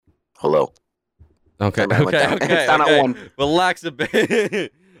Hello. Okay, Man, it's down at one. Relax a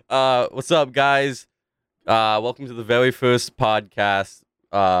bit. What's up, guys? Welcome to the very first podcast,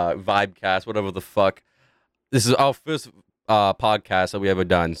 Vibecast, whatever the fuck. This is our first podcast that we ever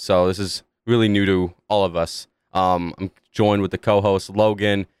done, so this is really new to all of us. I'm joined with the co-host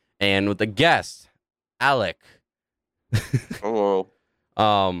Logan and with the guest Alec. Hello.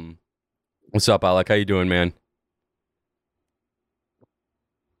 What's up, Alec? How you doing, man?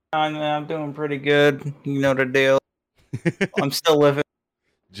 I'm doing pretty good. You know the deal. I'm still living.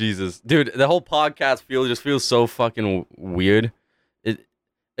 Jesus, dude, the whole podcast just feels so fucking weird. It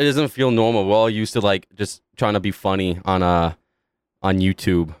doesn't feel normal. We're all used to like just trying to be funny on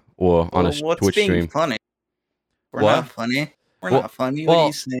YouTube or on a What's Twitch being stream. funny? We're What? not funny. We're Well- not funny. well- What are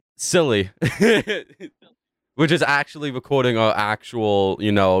you saying? Silly. We're just actually recording our actual,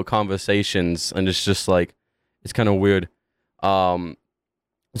 conversations, and it's just like it's kind of weird.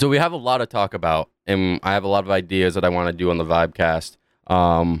 So we have a lot to talk about, and I have a lot of ideas that I want to do on the Vibecast.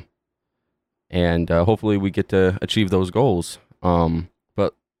 And hopefully we get to achieve those goals.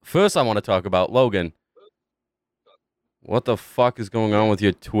 But first I want to talk about Logan. What the fuck is going on with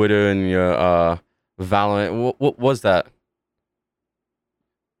your Twitter and your Valorant? What was that?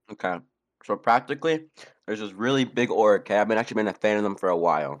 Okay. So practically, there's this really big org. Okay, I've actually been a fan of them for a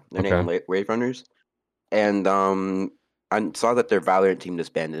while. They're named Wave Runners, and I saw that their Valorant team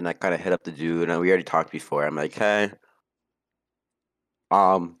disbanded, and I kind of hit up the dude, and we already talked before. I'm like, hey,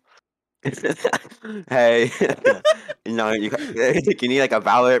 hey, you need like a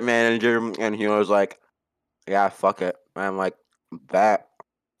Valorant manager, and he was like, yeah, fuck it. And I'm like, that,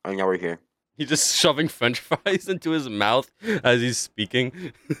 I know we're here. He's just shoving French fries into his mouth as he's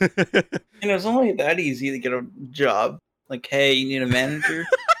speaking. And it's only that easy to get a job. Like, hey, you need a manager.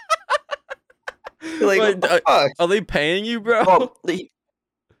 You're like, Wait, what the fuck? Are they paying you, bro?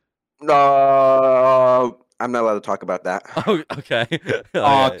 Oh, I'm not allowed to talk about that. Oh, okay.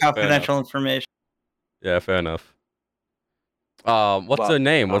 Oh, confidential information. Yeah, fair enough. What's their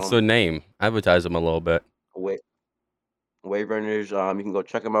name? What's their name? Advertise them a little bit. Wave Runners. You can go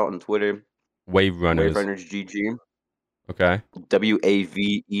check them out on Twitter. Wave Runners. Wave Runners GG. Okay.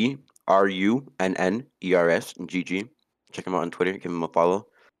 WAVERUNNERS GG. Check them out on Twitter. Give them a follow.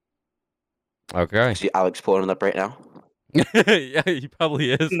 Okay. See Alex pulling it up right now. Yeah, he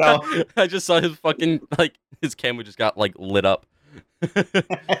probably is. No. I just saw his fucking his camera just got lit up.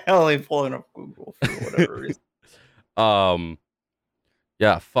 Only pulling up Google for whatever reason.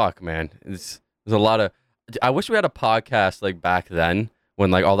 Yeah, fuck, man. There's a lot of. I wish we had a podcast back then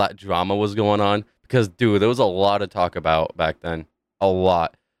when all that drama was going on, because dude, there was a lot to talk about back then. A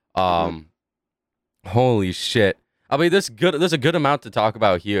lot. Holy shit. I mean, there's a good amount to talk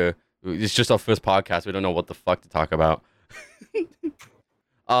about here. It's just our first podcast. We don't know what the fuck to talk about.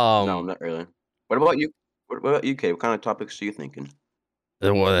 No, not really. What about you? What about you, Kay? What kind of topics are you thinking? I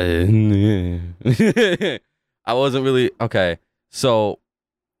wasn't really okay. So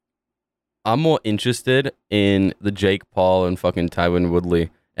I'm more interested in the Jake Paul and fucking Tyron Woodley,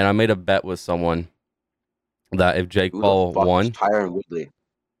 and I made a bet with someone that if Jake Paul won, Tyron Woodley.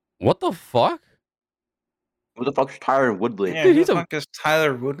 what the fuck? Who the fuck's Tyron Woodley? Yeah, Dude, who he's the a- fuck is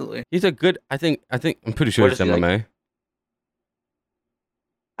Tyler Woodley? He's a good. I'm pretty sure What it's is he, like? MMA.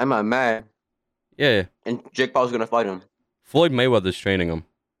 I'm not mad. Yeah, And Jake Paul's gonna fight him. Floyd Mayweather's training him.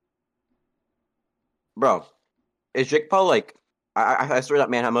 Bro, is Jake Paul like... I swear that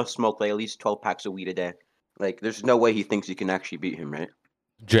man must smoke at least 12 packs of weed a day. There's no way he thinks he can actually beat him, right?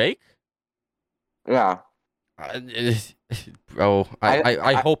 Jake? Yeah. Bro,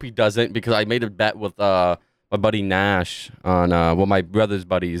 I hope he doesn't, because I made a bet with my buddy Nash on my brother's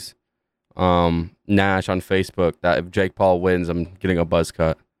buddies, Nash on Facebook, that if Jake Paul wins, I'm getting a buzz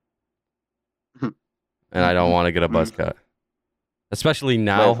cut. And I don't want to get a buzz cut. Especially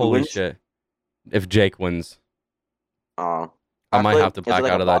now, Wait, who holy wins? shit. If Jake wins, I I might feel have to like- is it back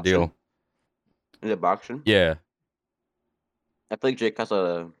like out a of that boxing? deal. Is it boxing? Yeah. I feel like Jake has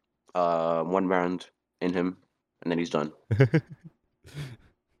a 1 round in him, and then he's done.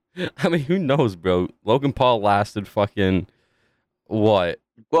 I mean, who knows, bro? Logan Paul lasted fucking, what?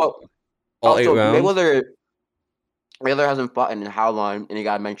 Well, All 8 also, rounds? Mayweather hasn't fought in how long, and you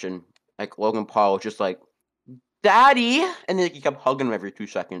gotta mention, Logan Paul was just like, Daddy! And then he kept hugging him every 2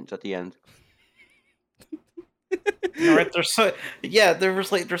 seconds at the end. Right?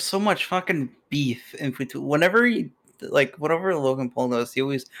 There's so much fucking beef in between. Whenever Logan Paul does, he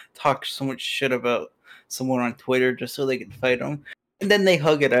always talks so much shit about someone on Twitter just so they can fight him, and then they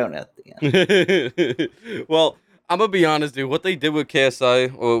hug it out at the end. Well, I'm gonna be honest, dude. What they did with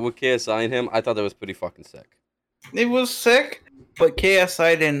KSI, or with KSI and him, I thought that was pretty fucking sick. It was sick, but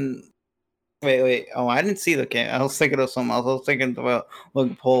KSI didn't Wait. Oh, I didn't see the game. I was thinking of something else. I was thinking about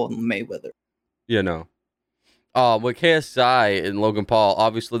Logan Paul and Mayweather. You know. With KSI and Logan Paul,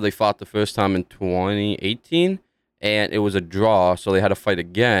 obviously they fought the first time in 2018, and it was a draw, so they had to fight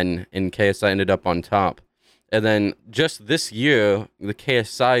again, and KSI ended up on top. And then just this year, the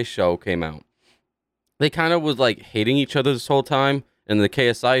KSI show came out. They kind of was like hating each other this whole time. In the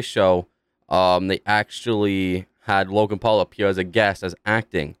KSI show, they actually had Logan Paul appear as a guest, as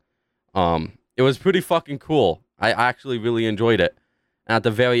acting. It was pretty fucking cool. I actually really enjoyed it. And at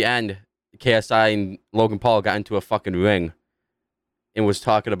the very end, KSI and Logan Paul got into a fucking ring and was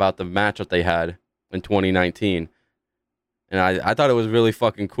talking about the match that they had in 2019. And I thought it was really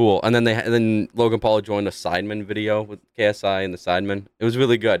fucking cool. And then Logan Paul joined a Sidemen video with KSI and the Sidemen. It was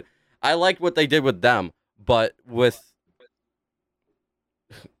really good. I liked what they did with them, but with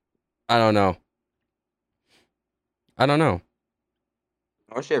I don't know. I want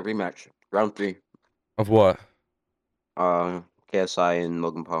to see a rematch, round 3. Of what? KSI and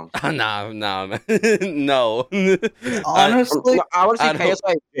Logan Paul. Nah, man. No. Honestly, I want to see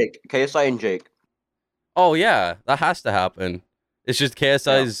KSI and Jake. KSI and Jake. Oh yeah, that has to happen. It's just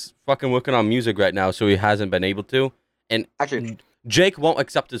KSI's fucking working on music right now, so he hasn't been able to. And actually, Jake won't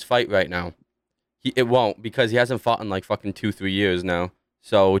accept his fight right now. It won't, because he hasn't fought in like fucking 2-3 years now.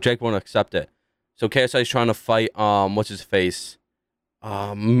 So Jake won't accept it. So KSI's trying to fight what's his face?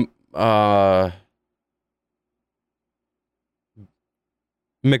 McBroom.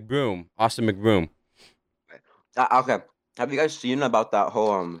 Austin McBroom. Okay. Have you guys seen about that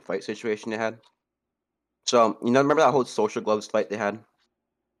whole fight situation they had? So, remember that whole Social Gloves fight they had?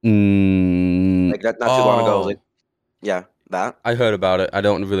 Like that not too long ago. Like, yeah, that. I heard about it. I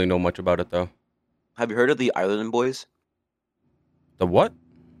don't really know much about it though. Have you heard of the Ireland Boys? The what?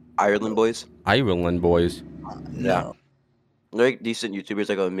 Ireland Boys. Ireland Boys. no. Yeah. They're like decent YouTubers,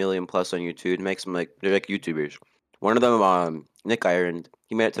 like 1 million plus on YouTube. It makes them they're like YouTubers. One of them, Nick Ireland,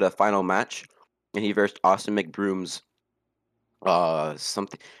 he made it to the final match, and he versed Austin McBroom's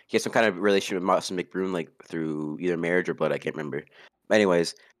something. He had some kind of relationship with Austin McBroom, like through either marriage or blood. I can't remember. But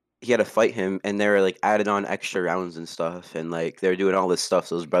anyways, he had to fight him, and they were like added on extra rounds and stuff, and like they were doing all this stuff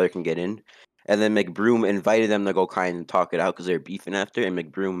so his brother can get in. And then McBroom invited them to go kind and talk it out because they were beefing after. And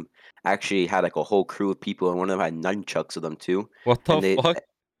McBroom actually had like a whole crew of people, and one of them had nunchucks with them too. What the fuck?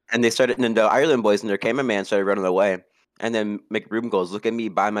 And they started, and the Ireland Boys and their cameraman started running away. And then McBroom goes, "Look at me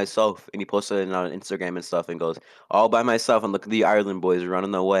by myself," and he posted it on Instagram and stuff, and goes, "All by myself, and look at the Ireland Boys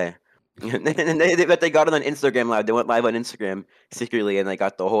running away." And they got it on Instagram live. They went live on Instagram secretly, and they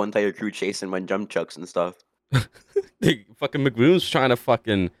got the whole entire crew chasing my jump chucks and stuff. Fucking McBroom's trying to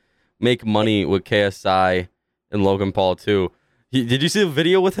fucking make money with KSI and Logan Paul too. Did you see the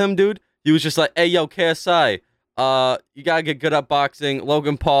video with him, dude? He was just like, "Hey, yo, KSI, you gotta get good at boxing.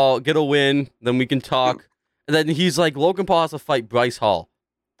 Logan Paul, get a win, then we can talk." And then he's like, Logan Paul has to fight Bryce Hall.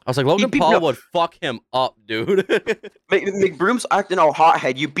 I was like, Logan Paul would fuck him up, dude. McBroom's acting all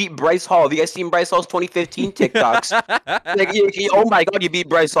hothead. You beat Bryce Hall. Have you guys seen Bryce Hall's 2015 TikToks? Oh my god, you beat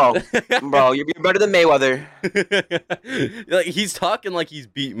Bryce Hall. Bro, you're better than Mayweather. Like, he's talking like he's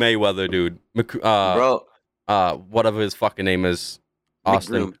beat Mayweather, dude. Bro. Whatever his fucking name is.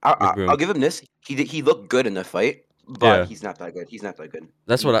 Austin. McBroom. I'll give him this. He looked good in the fight, but he's not that good. He's not that good.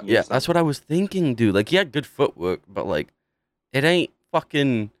 That's what I was thinking, dude. Like, he had good footwork, but like, it ain't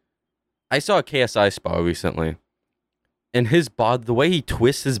fucking. I saw a KSI spar recently, and the way he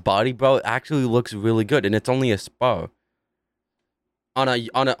twists his body, bro, actually looks really good, and it's only a spar. On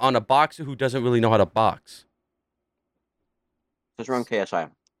a boxer who doesn't really know how to box. What's wrong,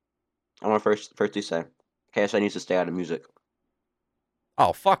 KSI? I want to firstly say, KSI needs to stay out of music.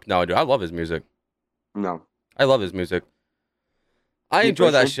 Oh fuck no, dude! I love his music. No, I love his music. I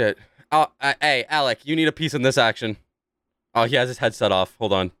enjoy that shit. Hey, Alec, you need a piece in this action. Oh, he has his headset off.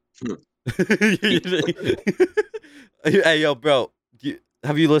 Hold on. Hey, yo, bro.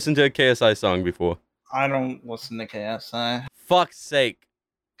 Have you listened to a KSI song before? I don't listen to KSI. Fuck's sake.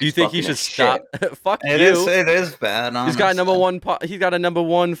 Do you think he should stop? Fuck you. It is bad, honestly. He's got a number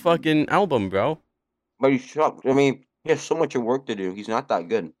one fucking album, bro. But he's shocked. I mean, he has so much work to do. He's not that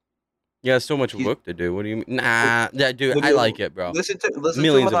good. He has so much work to do. What do you mean? Nah, dude, I like it, bro. Listen to him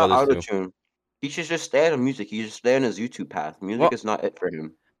without auto-tune. He should just stay out of music. He should just stay on his YouTube path. Music is not it for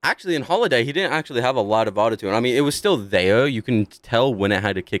him. Actually, in Holiday, he didn't actually have a lot of autotune. I mean, it was still there. You can tell when it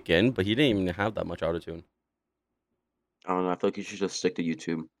had to kick in, but he didn't even have that much autotune. I don't know. I feel like you should just stick to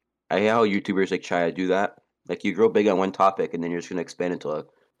YouTube. I hate how YouTubers like try to do that. Like, you grow big on one topic, and then you're just gonna expand it to like.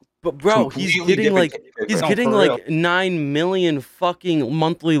 But bro, he's getting like 9 million fucking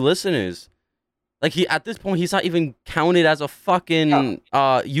monthly listeners. Like at this point, he's not even counted as a fucking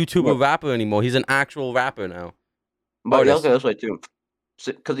YouTuber rapper anymore. He's an actual rapper now. But you look at it this way too,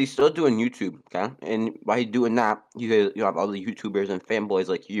 because he's still doing YouTube, okay? And while he's doing that, you have all the YouTubers and fanboys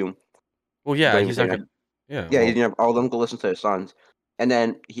like you. Well, yeah, he's not gonna. Yeah, well, he's gonna have all of them go listen to his songs. And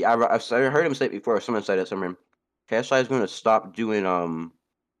then I've heard him say it before. Someone said it somewhere. KSI is going to stop doing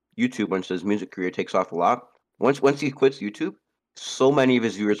YouTube once his music career takes off a lot. Once he quits YouTube, so many of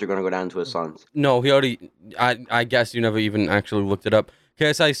his viewers are going to go down to his songs. No, he already. I guess you never even actually looked it up.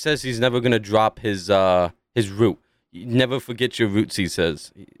 KSI says he's never gonna drop his root. Never forget your roots. He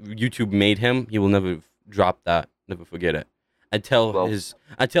says YouTube made him. He will never drop that. Never forget it until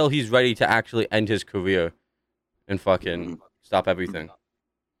he's ready to actually end his career and fucking stop everything.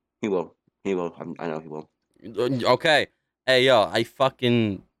 He will. He will. I know he will. Okay. Hey yo, I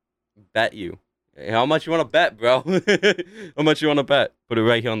fucking bet you. How much you want to bet, bro? How much you want to bet? Put it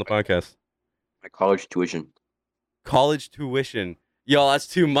right here on the podcast. My college tuition. College tuition. Yo, that's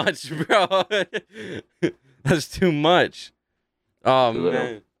too much, bro. That's too much. Oh,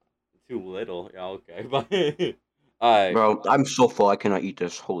 man. Too little. Yeah, okay. All right. Bro, I'm so full. I cannot eat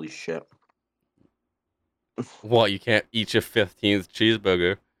this. Holy shit. What? You can't eat your 15th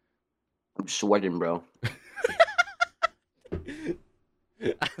cheeseburger? I'm sweating, bro.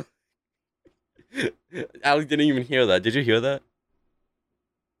 Alex didn't even hear that. Did you hear that?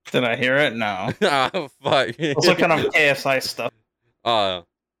 Did I hear it? No. Oh, fuck. I was looking up KSI stuff. Bro,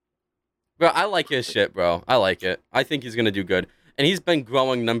 I like his shit, bro. I like it. I think he's gonna do good. And he's been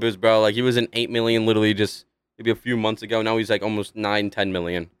growing numbers, bro. Like, he was in 8 million literally just maybe a few months ago. Now he's like almost 9-10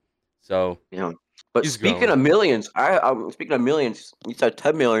 million. So, yeah. But speaking of millions, speaking of millions, you said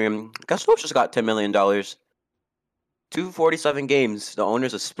 10 million. Guess who just got $10 million? 247 games. The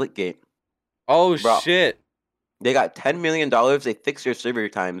owners of Splitgate. Oh, bro, shit. They got $10 million. They fixed their server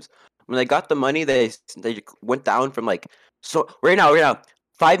times. When they got the money, they went down from like, so right now,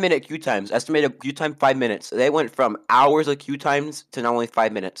 5-minute queue times. Estimated queue time 5 minutes. They went from hours of queue times to now only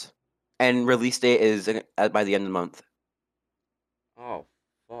 5 minutes. And release date is by the end of the month. Oh,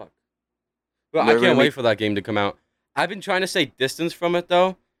 fuck. Well, I can't wait for that game to come out. I've been trying to stay distance from it,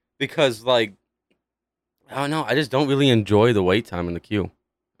 though, because, like, I don't know. I just don't really enjoy the wait time in the queue.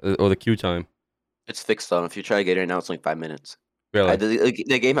 Or the queue time. It's fixed, though. If you try to get in now, it's like 5 minutes. Really?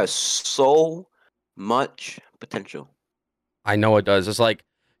 The game has so much potential. I know it does. It's like,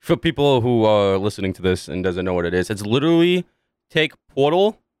 for people who are listening to this and doesn't know what it is, it's literally take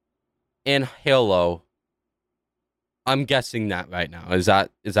Portal and Halo. I'm guessing that right now. Is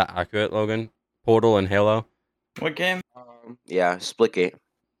that accurate, Logan? Portal and Halo? What game? Yeah, Splitgate.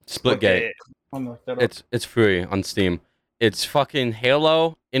 Splitgate. It's free on Steam. It's fucking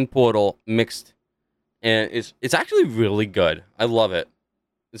Halo and Portal mixed, and it's actually really good. I love it.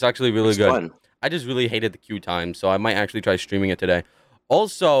 It's actually really good. Fun. I just really hated the queue time, so I might actually try streaming it today.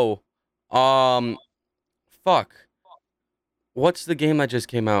 Also, fuck. What's the game that just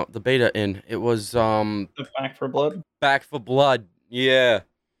came out? The beta in. It was Back 4 Blood. Back 4 Blood. Yeah.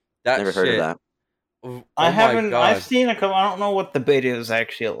 That Never heard of that. Oh, I haven't. I've seen a couple. I don't know what the beta is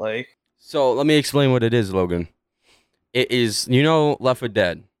actually like. So let me explain what it is, Logan. It is, Left 4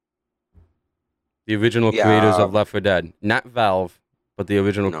 Dead. The original creators of Left 4 Dead, not Valve, but the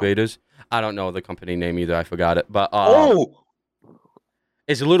original creators. I don't know the company name either. I forgot it, but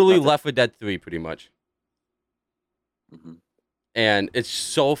it's literally Left 4 Dead 3, pretty much. Mm-hmm. And it's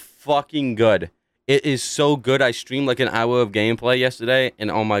so fucking good. It is so good. I streamed like an hour of gameplay yesterday, and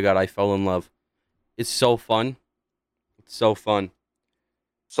oh my god, I fell in love. It's so fun. It's so fun.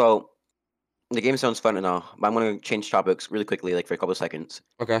 So, the game sounds fun and all, but I'm going to change topics really quickly, like for a couple of seconds.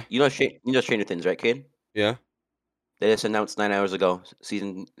 Okay. You know Stranger Things, right, kid? Yeah. They just announced 9 hours ago,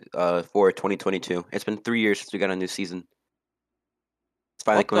 season 4, 2022. It's been 3 years since we got a new season. It's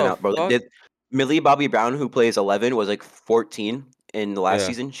finally coming out, bro. Millie Bobby Brown, who plays 11, was like 14 in the last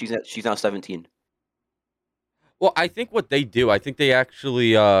season. She's now 17. Well, I think what they do, I think they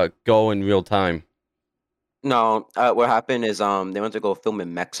actually go in real time. No, what happened is they went to go film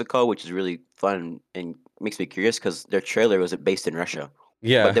in Mexico, which is really fun and makes me curious because their trailer was based in Russia.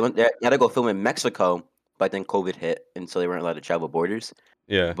 Yeah. But they had to go film in Mexico, but then COVID hit, and so they weren't allowed to travel borders.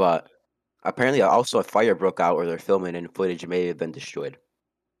 Yeah. But apparently also a fire broke out where they're filming and footage may have been destroyed.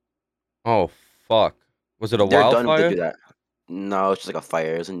 Oh, fuck. Was it a They're wildfire? done to do that. No, it's just like a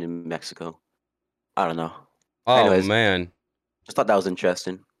fire. It was in New Mexico. I don't know. Oh, anyways, man. Just thought that was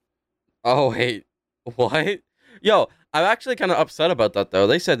interesting. Oh, wait. What? Yo, I'm actually kind of upset about that, though.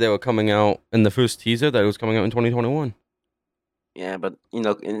 They said they were coming out in the first teaser that it was coming out in 2021. Yeah, but,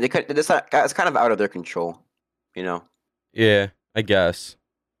 it's kind of out of their control, Yeah, I guess.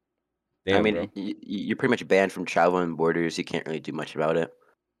 Damn, I mean, bro. you're pretty much banned from traveling borders. You can't really do much about it.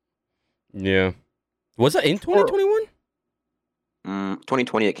 Yeah. Was that in 2021?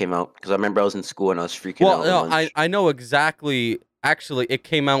 2020 it came out because I remember I was in school and I was freaking Well, out no, on lunch. I know exactly. Actually, it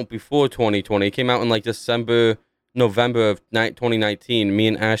came out before 2020. It came out in like December, November of 2019. Me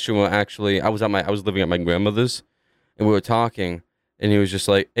and Ashton were actually. I was living at my grandmother's, and we were talking, and he was just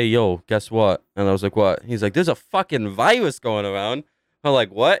like, "Hey, yo, guess what?" And I was like, "What?" He's like, "There's a fucking virus going around." I'm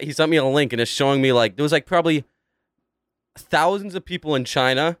like, "What?" He sent me a link, and it's showing me like there was like probably thousands of people in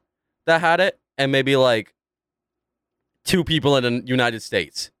China that had it, and maybe like 2 people in the United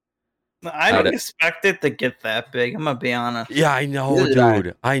States. I didn't expect it to get that big. I'm gonna be honest. Yeah, I know,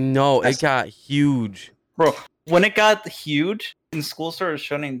 dude. I know. It got huge. Bro, when it got huge and school started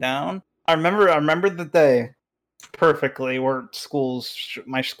shutting down, I remember the day perfectly where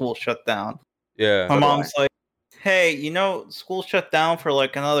my school shut down. Yeah. My mom's like, "Hey, school shut down for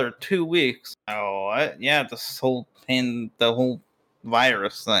like another 2 weeks." Oh, what? Yeah, this whole the whole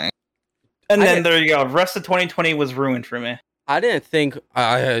virus thing. And then there you go. The rest of 2020 was ruined for me. I didn't think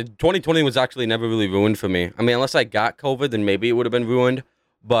 2020 was actually never really ruined for me. I mean, unless I got COVID, then maybe it would have been ruined.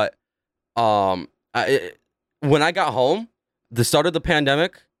 But when I got home, the start of the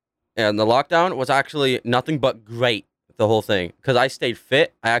pandemic and the lockdown was actually nothing but great. The whole thing, because I stayed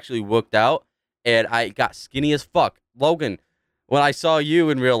fit. I actually worked out, and I got skinny as fuck. Logan, when I saw you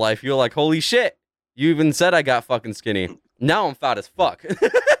in real life, you were like, "Holy shit!" You even said I got fucking skinny. Now I'm fat as fuck.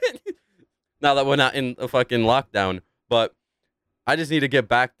 Now that we're not in a fucking lockdown, but I just need to get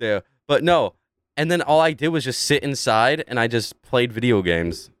back there. But no. And then all I did was just sit inside and I just played video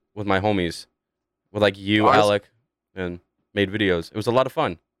games with my homies. With like you, Alec, and made videos. It was a lot of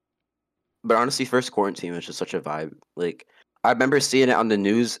fun. But honestly, first quarantine was just such a vibe. Like, I remember seeing it on the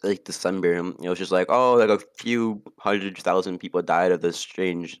news like December. And it was just like, oh, like a few 100,000 people died of this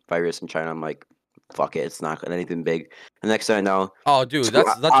strange virus in China. I'm like, fuck it, it's not anything big. The next thing I know, oh, dude,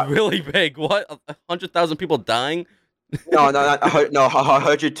 that's really big. What, 100,000 people dying? No,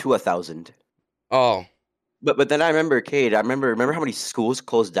 100 to 1,000. Oh, but then I remember, Cade. Remember how many schools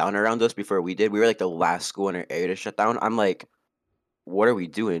closed down around us before we did. We were like the last school in our area to shut down. I'm like, what are we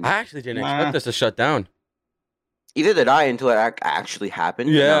doing? I actually didn't expect this to shut down. Either did I until it actually happened.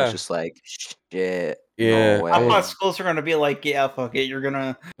 Yeah, and I was just like, shit. Yeah, no way. I thought schools are gonna be like, yeah, fuck it, you're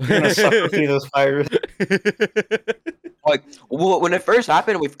gonna suffer through those fires. Like, when it first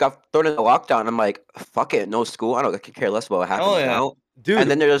happened, we got thrown in the lockdown. I'm like, fuck it, no school. I could care less about what happens now. Dude. And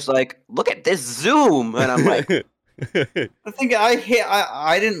then they're just like, look at this Zoom, and I'm like, the thing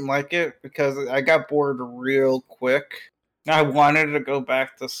I didn't like it because I got bored real quick. I wanted to go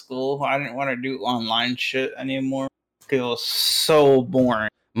back to school. I didn't want to do online shit anymore because it was so boring.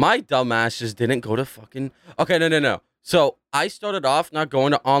 My dumbass just didn't go to fucking... Okay, no. So, I started off not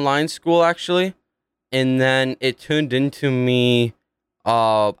going to online school, actually. And then it turned into me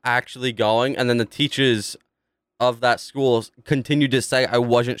actually going. And then the teachers of that school continued to say I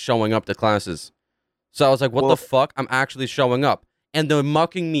wasn't showing up to classes. So, I was like, what the fuck? I'm actually showing up. And they're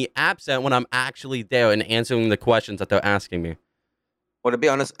marking me absent when I'm actually there and answering the questions that they're asking me. Well, to be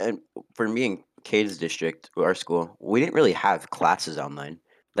honest, and for me in Cade's district, our school, we didn't really have classes online.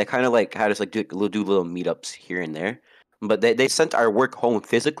 They kind of like had us like do little meetups here and there, but they sent our work home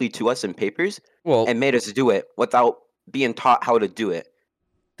physically to us in papers and made us do it without being taught how to do it.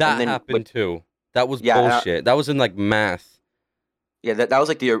 That happened too. That was bullshit. That was in like math. Yeah, that was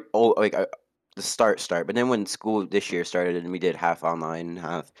like the start. But then when school this year started and we did half online,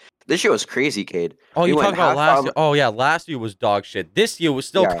 half. This year was crazy, Cade. Oh, you talking about last year? Oh yeah, last year was dog shit. This year was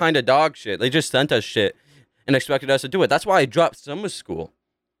still kind of dog shit. They just sent us shit and expected us to do it. That's why I dropped summer school.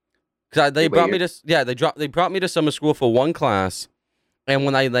 Cause they brought me to summer school for one class, and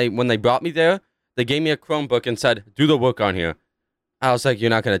when they brought me there, they gave me a Chromebook and said, "Do the work on here." I was like, "You're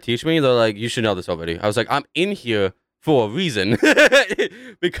not gonna teach me?" They're like, "You should know this already." I was like, "I'm in here for a reason,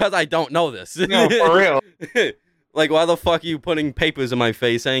 because I don't know this." No, for real. Like, why the fuck are you putting papers in my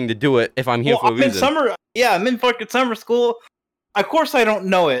face saying to do it if I'm here for a reason? I'm in fucking summer school. Of course I don't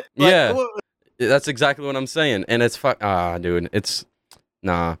know it. Yeah, that's exactly what I'm saying, and it's dude, it's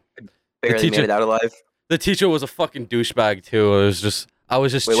nah. Barely made it out alive. The teacher was a fucking douchebag too. I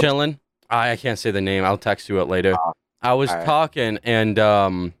was just chilling. I can't say the name. I'll text you it later. I was talking and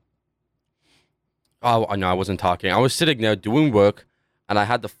oh no, I wasn't talking. I was sitting there doing work, and I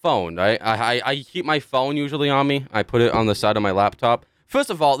had the phone. Right, I keep my phone usually on me. I put it on the side of my laptop.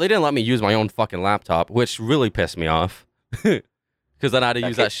 First of all, they didn't let me use my own fucking laptop, which really pissed me off. Because then I had to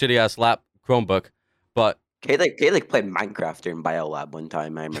use that shitty ass Chromebook. But Kay played Minecraft during BioLab one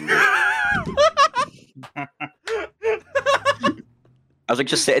time. I remember. I was like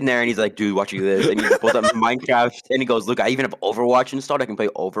just sitting there, and he's like, "Dude, watching this," and he pulls up Minecraft, and he goes, "Look, I even have Overwatch installed. I can play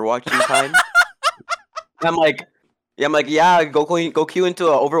Overwatch anytime." And I'm like, yeah, go queue into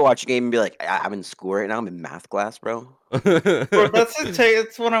an Overwatch game and be like, I'm in school right now. I'm in math class, bro. Bro,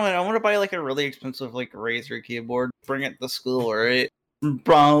 that's what I want to buy like a really expensive like Razer keyboard, bring it to school, right?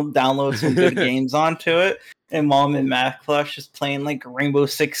 Bro, download some good games onto it, and while I'm in math class, just playing like Rainbow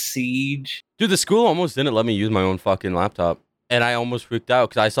Six Siege. Dude, the school almost didn't let me use my own fucking laptop, and I almost freaked out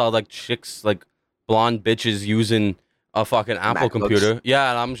because I saw like chicks, like blonde bitches, using a fucking Apple MacBooks. computer. Yeah,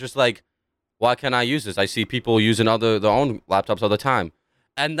 and I'm just like, why can't I use this? I see people using their own laptops all the time,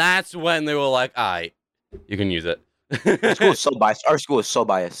 and that's when they were like, "Alright, you can use it." Our school is so biased. Our school is so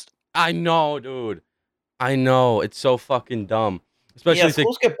biased. I know, dude. I know. It's so fucking dumb. Especially yeah,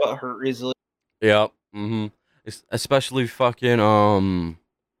 schools get hurt easily. Yep. Mm-hmm. Especially fucking Oh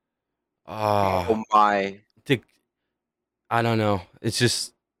my. I don't know. It's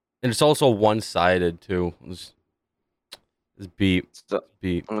just, and it's also one-sided too. It's beep.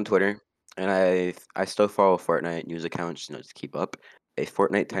 Beep. I'm on Twitter, and I still follow Fortnite news accounts, to keep up. A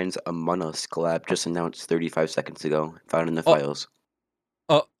Fortnite times Among Us collab just announced 35 seconds ago. Found in the files.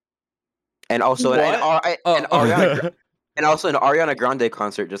 And also an Ariana Grande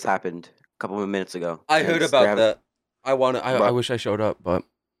concert just happened a couple of minutes ago. I heard about that. I wish I showed up, but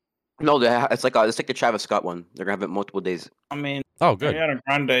no, it's like the Travis Scott one. They're gonna have it multiple days. I mean, oh, good. Ariana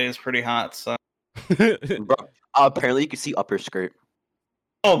Grande is pretty hot, so. Bro, apparently you can see upper skirt.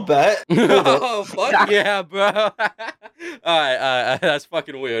 Oh, bet. Oh, fuck yeah, bro. All right, that's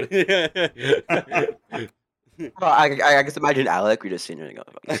fucking weird. Well, I guess imagine Alec. We just seen her and go,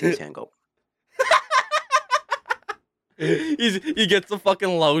 you see his hand go. He gets the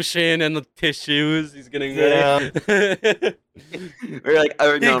fucking lotion and the tissues. He's getting ready. Or like,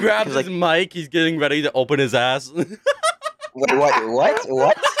 he grabs his mic. He's getting ready to open his ass. Wait,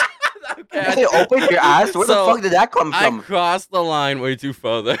 what? Okay. You open your ass? Where the fuck did that come from? I crossed the line way too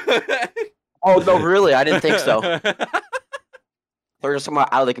further. Oh no, really? I didn't think so. They're just talking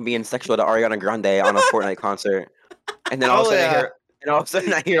about Alec and being sexual to Ariana Grande on a Fortnite concert, and then all of a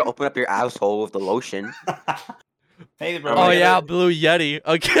sudden I hear open up your asshole with the lotion. Hey, bro. Oh yeah, Blue Yeti.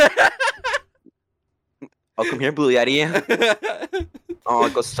 Okay. Oh, come here, Blue Yeti. Oh,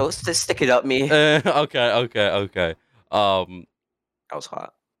 go stick it up me. Okay. That was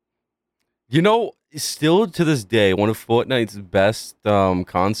hot. You know, still to this day, one of Fortnite's best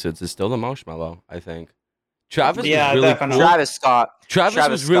concerts is still the Marshmello, I think. Travis was really definitely. cool. Travis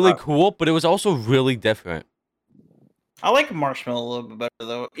was really cool, but it was also really different. I like Marshmello a little bit better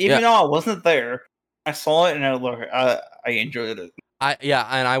though. Even though I wasn't there, I saw it and I enjoyed it.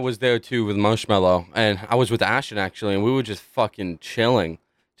 And I was there too with Marshmello, and I was with Ashton actually, and we were just fucking chilling,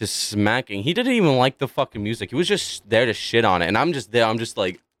 just smacking. He didn't even like the fucking music. He was just there to shit on it, and I'm just there. I'm just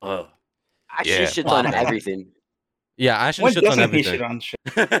like, ugh. Ashton shits on everything. Yeah, Ashton shits on everything. Shit on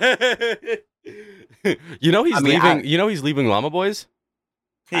shit? You know he's leaving. You know he's leaving Llama Boys.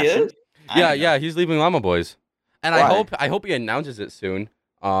 He is. Yeah, he's leaving Llama Boys, and Why? I hope he announces it soon.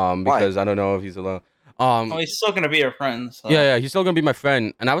 Because I don't know if he's alone. He's still gonna be our friend. So. Yeah, he's still gonna be my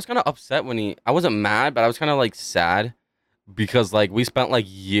friend. And I was kind of upset when I wasn't mad, but I was kind of like sad because like we spent like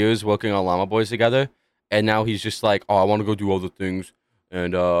years working on Llama Boys together, and now he's just like, oh, I want to go do other things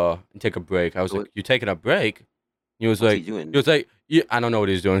and take a break. I was like, you taking a break? He was like, yeah, I don't know what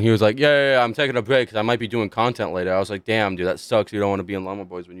he's doing. He was like, yeah, I'm taking a break because I might be doing content later. I was like, damn, dude, that sucks. You don't want to be in Llama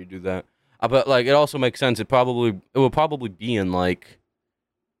Boys when you do that. But like, it also makes sense. It will probably be in like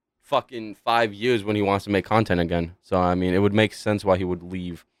fucking 5 years when he wants to make content again. So I mean, it would make sense why he would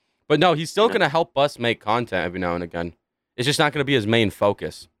leave. But no, he's still gonna help us make content every now and again. It's just not gonna be his main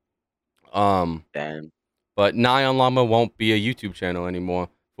focus. Damn. But Nyan Llama won't be a YouTube channel anymore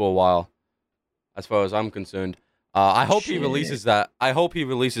for a while, as far as I'm concerned. I hope he releases that. I hope he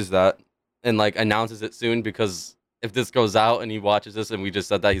releases that and like announces it soon, because if this goes out and he watches this and we just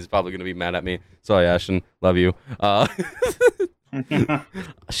said that, he's probably gonna be mad at me. Sorry, Ashton. Love you.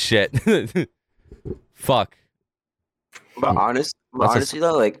 Shit. Fuck. But honestly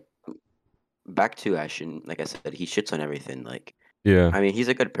though, like back to Ashton, like I said, he shits on everything. Like, yeah. I mean, he's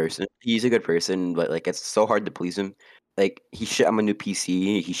a good person. But like it's so hard to please him. Like he shit on my new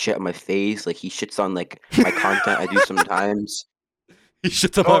PC. He shit on my face. Like he shits on like my content I do sometimes. He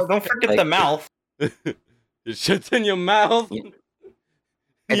shits on don't forget the mouth. He shits in your mouth. Yeah.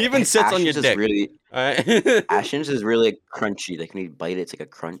 He even sits on your dick. Ashton's is really crunchy. Like when you bite it, it's like a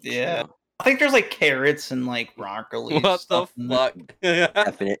crunch. Yeah. You know? I think there's like carrots and like broccoli. What the fuck?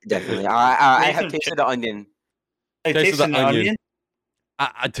 Definitely. I have tasted the onion. I tasted the onion.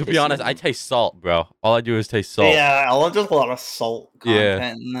 To be honest, I taste salt, bro. All I do is taste salt. Yeah, I love just a lot of salt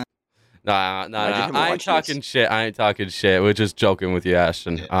content. Yeah. Nah. Imagine him I ain't watching talking this. shit. I ain't talking shit. We're just joking with you,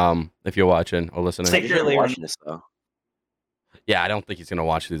 Ashton. If you're watching or listening. Say- Imagine him Secretly, watching this though. Yeah, I don't think he's gonna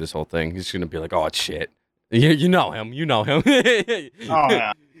watch through this whole thing. He's gonna be like, "Oh shit." You know him. You know him. Oh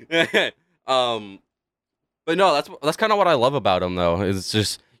yeah. But no, that's kind of what I love about him, though. It's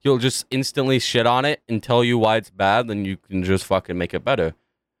just he'll just instantly shit on it and tell you why it's bad, then you can just fucking make it better.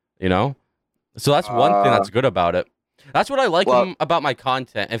 You know? So that's one thing that's good about it. That's what I like him about my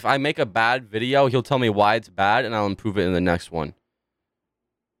content. If I make a bad video, he'll tell me why it's bad, and I'll improve it in the next one.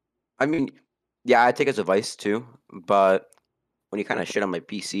 I mean, yeah, I take his advice too, but when you kind of shit on my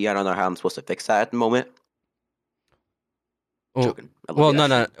PC, I don't know how I'm supposed to fix that at the moment. Oh, Joking. well,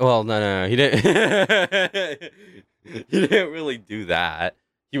 no. He didn't. He didn't really do that.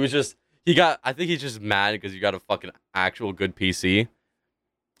 He was just. I think he's just mad because you got a fucking actual good PC.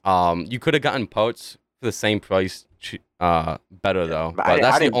 You could have gotten parts for the same price, better though. But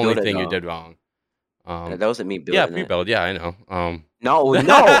that's the only thing you did wrong. That wasn't me building. Yeah, pre-build. Yeah, I know. No. You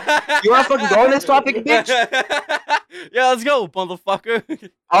want to fucking go on this topic, bitch? Yeah, let's go, motherfucker.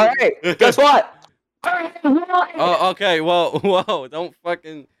 All right. Guess what? Oh, okay. Well, whoa! Don't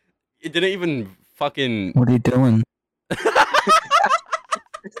fucking. It didn't even fucking. What are you doing?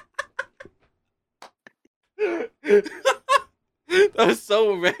 That was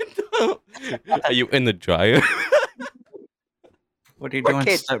so random. Are you in the dryer? What are you doing,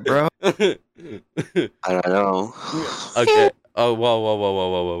 bro? I don't know. Okay. Oh,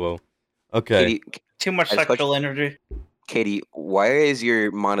 whoa. Okay. Katie, Too much sexual energy. Katie, why is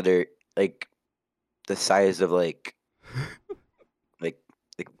your monitor like the size of like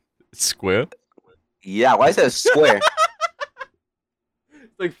Square? Yeah, why is that a square?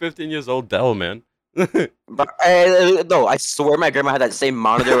 It's like 15 years old Dell, man. But, no, I swear my grandma had that same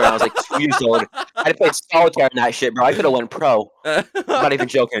monitor when I was like 2 years old. I played solitaire in that shit, bro. I could have went pro. I'm not even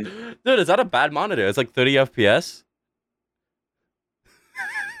joking. Dude, is that a bad monitor? It's like 30 FPS.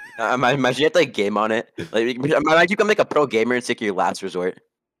 Imagine you have to like game on it. Like you can make a pro gamer and stick your last resort.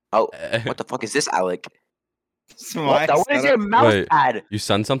 Oh, what the fuck is this, Alec? What is your mouse pad? You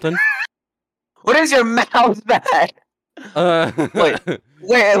send something? What is your mouse pad? Wait.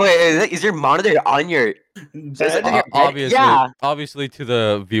 Is your monitor on your? Obviously, to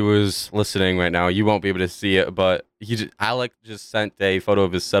the viewers listening right now, you won't be able to see it, but Alec just sent a photo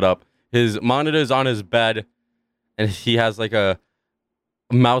of his setup. His monitor's on his bed, and he has like a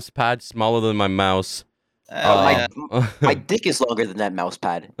mouse pad smaller than my mouse. My dick is longer than that mouse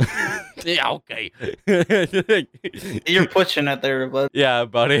pad. Yeah, okay. You're pushing it there, bud. Yeah,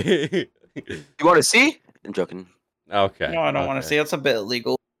 buddy. You want to see? I'm joking. Okay. No, I don't want to see. That's a bit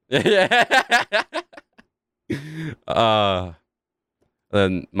illegal. Yeah.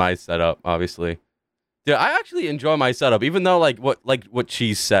 Then my setup, obviously. Dude, I actually enjoy my setup, even though like what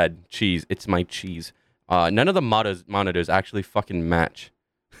Cheese said. Cheese, it's my cheese. None of the monitors actually fucking match.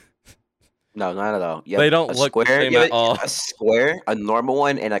 No, not at all. They don't look the same at all. A square, a normal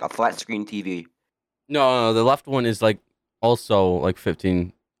one, and like a flat screen TV. No, the left one is like also like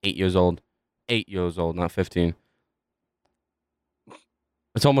 8 years old. 8 years old, not 15.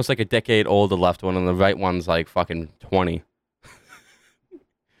 It's almost like a decade old, the left one, and the right one's like fucking 20.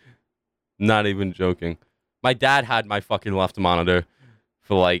 Not even joking. My dad had my fucking left monitor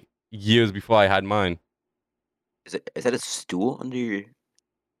for like years before I had mine. Is that a stool under your?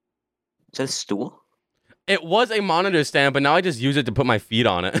 Is that a stool? It was a monitor stand, but now I just use it to put my feet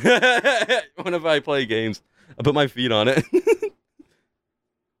on it. Whenever I play games, I put my feet on it.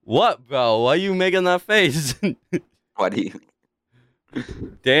 What, bro? Why are you making that face? Why do you?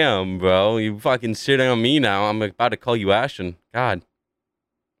 Damn, bro. You fucking shitting on me now. I'm about to call you Ashton. God.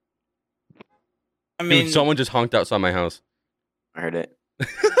 I mean, dude, someone just honked outside my house. I heard it.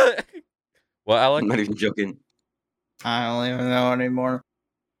 What, Alec? I'm not even joking. I don't even know anymore.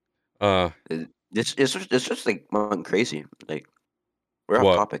 It's just like going crazy. Like we're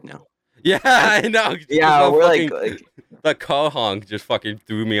off topic now. Yeah, I know. Yeah, we're fucking, like that car honk just fucking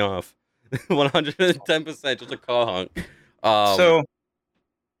threw me off. 110%, just a car honk. So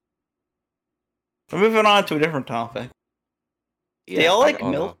we're moving on to a different topic. Yeah, they all like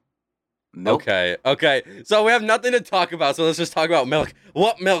milk. Milk. Okay. So we have nothing to talk about. So let's just talk about milk.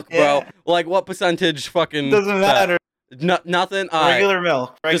 What milk, bro? Yeah. Like what percentage? Fucking Doesn't matter. Nothing. Regular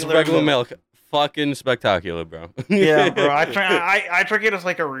milk. Just regular milk. Fucking spectacular, bro. Yeah, bro. I drink it as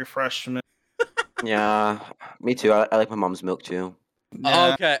like a refreshment. Yeah, me too. I like my mom's milk too.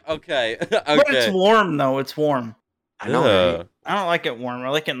 Yeah. Okay. But it's warm though. It's warm. I know. Right? I don't like it warm. I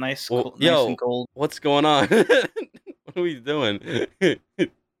like it nice, nice and cold. What's going on? What are we doing?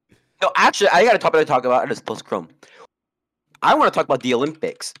 No, actually, I got a topic to talk about. I just post Chrome. I want to talk about the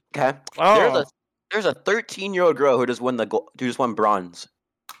Olympics. Okay, Oh, there's a 13-year-old girl who just won bronze.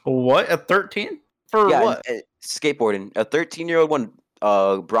 what? At 13? For Yeah, what? and skateboarding. A 13-year-old won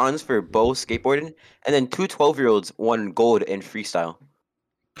bronze for both skateboarding, and then two 12-year-olds won gold in freestyle.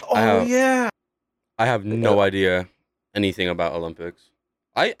 Oh yeah. I have no idea anything about Olympics.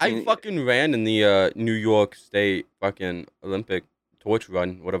 I fucking ran in the New York State fucking Olympic torch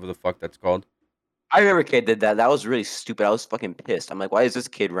run, whatever the fuck that's called. I remember a kid did that. That was really stupid. I was fucking pissed. I'm like, why is this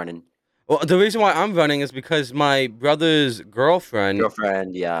kid running? Well, the reason why I'm running is because my brother's girlfriend.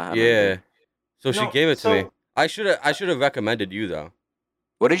 Yeah. I Yeah. remember. So she gave it to me. I should have recommended you though.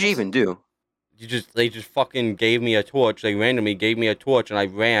 What did you even do? They just fucking gave me a torch. They randomly gave me a torch and I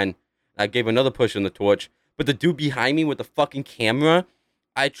ran. I gave another push on the torch. But the dude behind me with the fucking camera,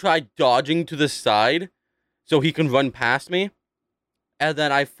 I tried dodging to the side so he can run past me. And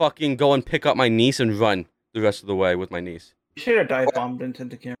then I fucking go and pick up my niece and run the rest of the way with my niece. You should have dive bombed into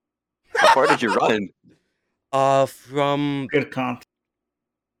the camera. How far did you run? From Good content.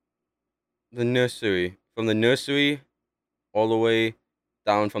 the nursery. From the nursery all the way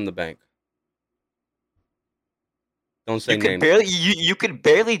down from the bank. Don't say names. You could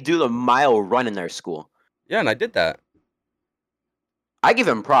barely do the mile run in their school. Yeah, and I did that. I give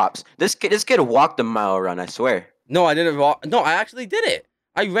him props. This kid walked a mile run, I swear. No, I didn't walk. No, I actually did it.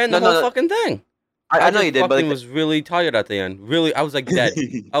 I ran the whole fucking thing. I know you did, but I was really tired at the end. Really, I was like dead.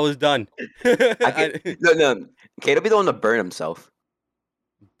 I was done. No. Kate'll be the one to burn himself.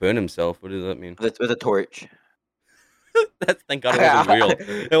 Burn himself? What does that mean? With a torch. Thank God it wasn't real.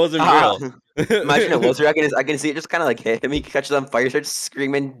 It wasn't real. Imagine it was real. I can see it just kind of like hit him. He catches on fire, starts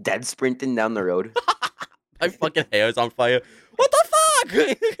screaming, dead sprinting down the road. My fucking hair is on fire. What the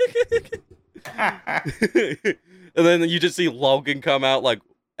fuck? And then you just see Logan come out like,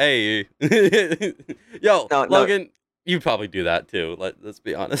 hey. Yo, Logan, you probably do that too. Let's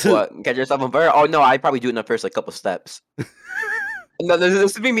be honest. What? Catch yourself on fire? Oh, no, I'd probably do it in the first like couple steps. No,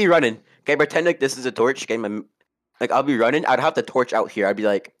 this would be me running. Okay, pretend like this is a torch. Okay, I'll be running. I'd have the torch out here. I'd be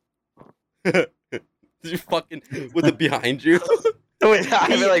like... You fucking... With it behind you? Wait, I'd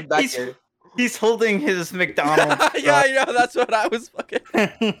be like back here. He's holding his McDonald's. Yeah, that's what I was fucking...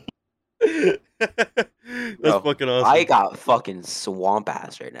 That's fucking awesome. I got fucking swamp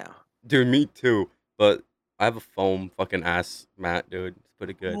ass right now. Dude, me too. But I have a foam fucking ass mat, dude. It's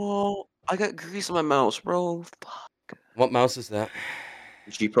pretty good. Whoa, I got grease on my mouse, bro. Fuck. What mouse is that?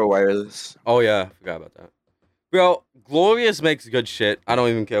 G Pro Wireless. Oh yeah, I forgot about that. Bro, Glorious makes good shit. I don't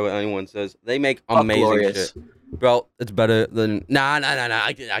even care what anyone says. They make amazing shit. Bro, it's better than... Nah.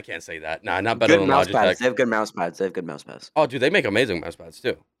 I can't say that. Nah, not better than Logitech. They have good mouse pads. Oh, dude, they make amazing mouse pads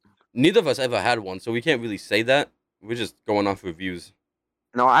too. Neither of us ever had one, so we can't really say that. We're just going off reviews.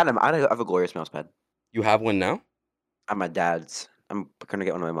 No, I have a Glorious mouse pad. You have one now? At my dad's. I'm gonna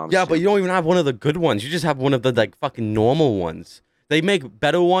get one of my mom's. Yeah, but you don't even have one of the good ones. You just have one of the like fucking normal ones. They make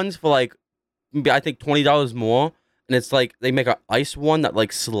better ones for like, I think $20 more, and it's like they make an ice one that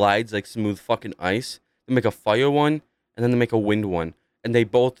like slides like smooth fucking ice. They make a fire one, and then they make a wind one, and they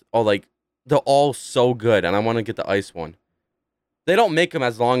both are like, they're all so good, and I want to get the ice one. They don't make them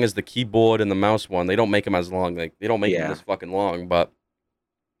as long as the keyboard and the mouse one. They don't make them as long. Like they don't make them this fucking long. But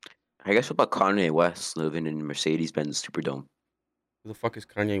I guess what about Kanye West living in Mercedes-Benz Superdome? Who the fuck is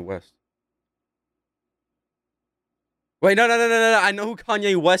Kanye West? Wait, no. I know who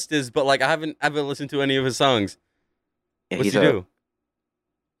Kanye West is, but like I haven't ever listened to any of his songs. Yeah, What's he do?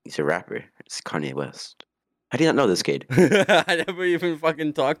 He's a rapper. It's Kanye West. I did not know this kid. I never even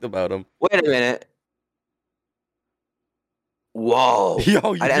fucking talked about him. Wait a minute. Whoa.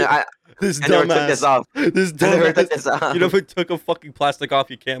 Yo, this dumbass. This dumbass. You never took a fucking plastic off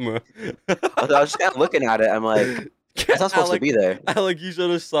your camera. I was just kind of looking at it. I'm like, that's not supposed to be there. Alec, you should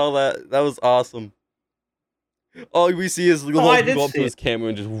have saw that. That was awesome. All we see is Logan go up to his camera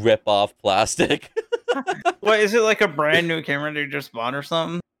and just rip off plastic. What, is it like a brand new camera they just bought or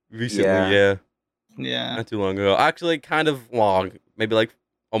something? Recently, yeah. Not too long ago. Actually, kind of long. Maybe like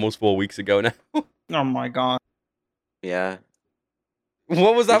almost 4 weeks ago now. Oh my god. Yeah.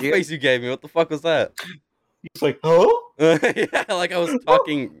 What was that face you gave me? What the fuck was that? He's like, oh? Yeah, like I was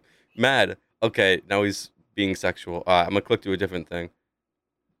talking mad. Okay, now he's being sexual. I'm gonna click to a different thing.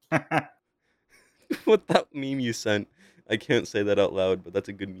 What that meme you sent? I can't say that out loud, but that's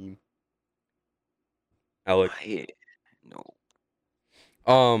a good meme. Alec.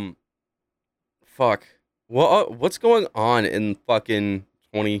 No. Fuck. What's going on in fucking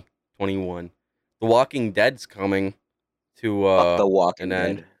 2021? The Walking Dead's coming to Fuck The Walking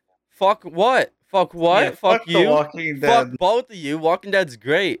Dead. Fuck what? Fuck what? Yeah, fuck you. The Walking Dead. Fuck both of you. Walking Dead's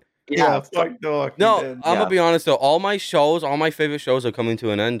great. Yeah, fuck The Walking No, Dead. I'm Yeah. gonna be honest though. All my favorite shows are coming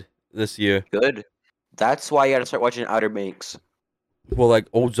to an end this year. good. That's why you gotta start watching Outer Banks. Well, like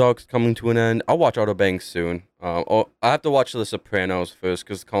Ozark's coming to an end. I'll watch Outer Banks soon. I have to watch The Sopranos first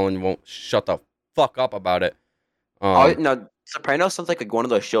because Colin won't shut the fuck up about it. No, Sopranos sounds like one of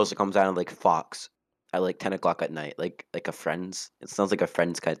those shows that comes out on like Fox at like 10 o'clock at night, like a Friends. It sounds like a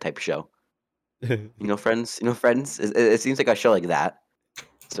Friends kind of type show. You know Friends? You know Friends? It seems like a show like that.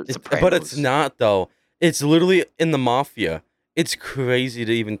 But it's not though. It's literally in the mafia. It's crazy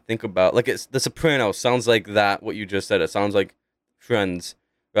to even think about. Like it's The Sopranos sounds like that. What you just said. It sounds like Friends,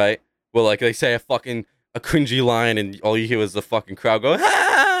 right? Well, like they say a cringy line, and all you hear is the fucking crowd go,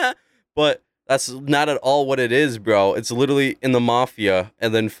 "Ah!" But that's not at all what it is, bro. It's literally in the mafia,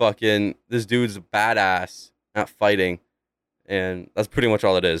 and then fucking this dude's badass at fighting, and that's pretty much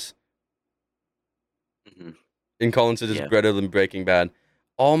all it is. Mm-hmm. And Colin says it's better than Breaking Bad.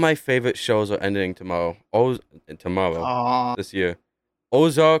 All my favorite shows are ending tomorrow. This year.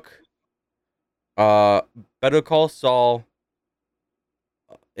 Ozark, Better Call Saul,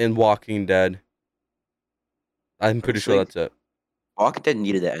 and Walking Dead. I'm pretty sure that's it. Walking Dead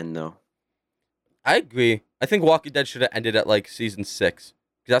needed to end though. I agree. I think Walking Dead should have ended at like season 6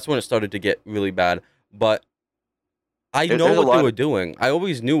 because that's when it started to get really bad. But I know what they were doing. I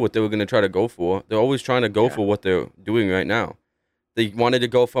always knew what they were going to try to go for. They're always trying to go for what they're doing right now. They wanted to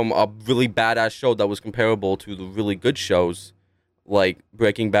go from a really badass show that was comparable to the really good shows like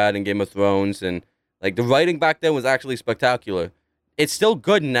Breaking Bad and Game of Thrones, and like the writing back then was actually spectacular. It's still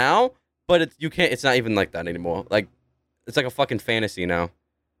good now, but it's not even like that anymore. Like it's like a fucking fantasy now.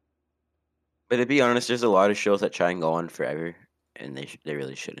 But to be honest, there's a lot of shows that try and go on forever, and they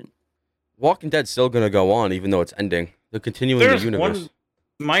really shouldn't. Walking Dead's still gonna go on even though it's ending. They're continuing the universe.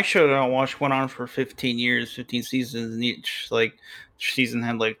 My show that I watched went on for 15 years, 15 seasons, and each season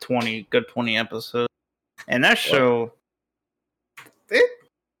had like 20 episodes. And that show,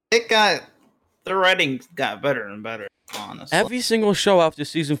 it got, the writing got better and better, honestly. Every single show after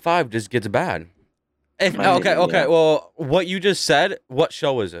season 5 just gets bad. Okay. Well, what you just said, what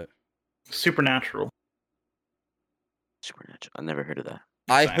show is it? Supernatural. I never heard of that.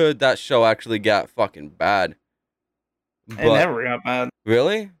 I heard that show actually got fucking bad. It never got bad.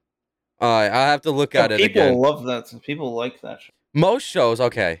 Really? I have to look at it again. People love that. People like that show. Most shows,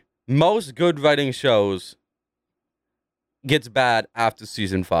 most good writing shows gets bad after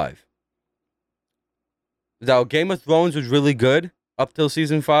season 5. Now, Game of Thrones was really good up till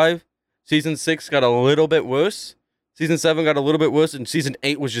season 5. Season 6 got a little bit worse. Season 7 got a little bit worse, and season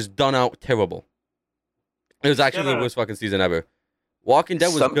 8 was just done out terrible. It was actually the worst fucking season ever. Walking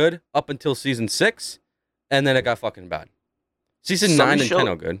Dead was good up until season 6, and then it got fucking bad. Season 9 and 10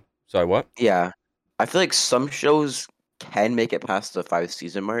 are good. Sorry, what? Yeah. I feel like some shows can make it past the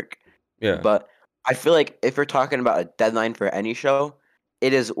 5-season mark. Yeah. But I feel like if you're talking about a deadline for any show,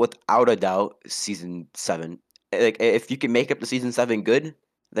 it is without a doubt season 7. Like if you can make up the season 7 good,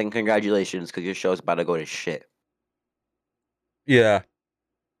 then congratulations, because your show's about to go to shit. Yeah.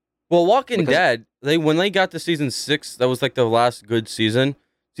 Well, Walking Dead, when they got to season 6, that was like the last good season.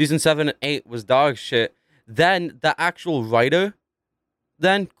 Season 7 and 8 was dog shit. Then the actual writer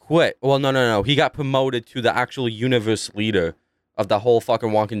then quit. Well, no. He got promoted to the actual universe leader of the whole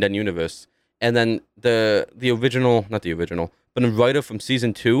fucking Walking Dead universe. And then the original, not the original, but the writer from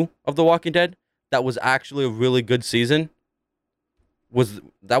season 2 of The Walking Dead, that was actually a really good season.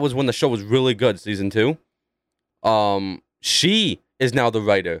 That was when the show was really good, season 2. She is now the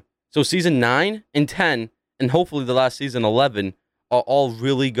writer. So season 9 and 10, and hopefully the last season 11, are all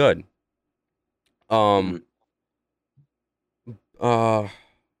really good. I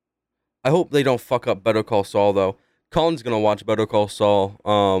hope they don't fuck up Better Call Saul though. Colin's gonna watch Better Call Saul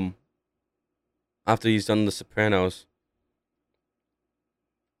after he's done The Sopranos.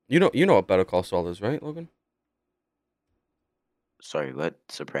 You know what Better Call Saul is, right, Logan? Sorry, what?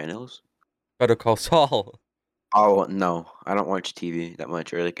 Sopranos? Better Call Saul. Oh no, I don't watch TV that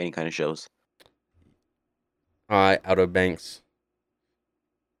much or like any kind of shows. Outer Banks.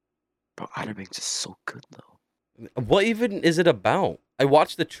 Bro, Outer Banks is so good though. What even is it about? I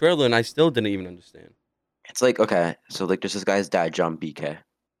watched the trailer and I still didn't even understand. It's like, okay, so like there's this guy's dad, John BK,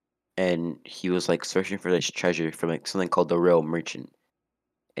 and he was like searching for this treasure from like something called the Royal Merchant,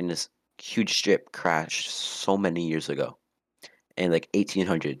 and this huge ship crashed so many years ago, in like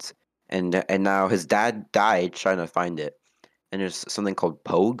 1800s, and now his dad died trying to find it, and there's something called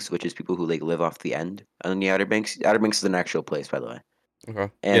Pogues, which is people who like live off the end on the Outer Banks. Outer Banks is an actual place, by the way.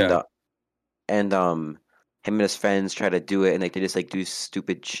 Okay. And him and his friends try to do it, and like they just like do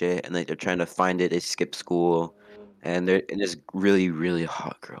stupid shit, and like they're trying to find it. They skip school, and there's really really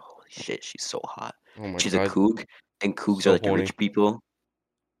hot girl. Holy shit, she's so hot. Oh my She's god. a kook, and kooks So are like the horny. rich people,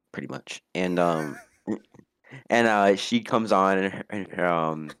 pretty much. And she comes on, and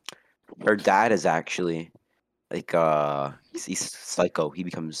her dad is actually like he's psycho. He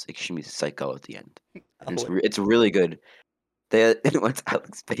becomes extremely psycho at the end. And it's really good. What's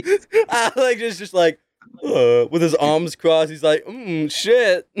Alex's face? Alex is just like with his arms crossed. He's like,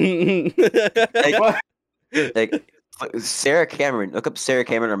 shit. Like Sarah Cameron. Look up Sarah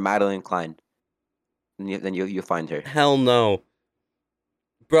Cameron or Madeline Klein. And then you'll find her. Hell no.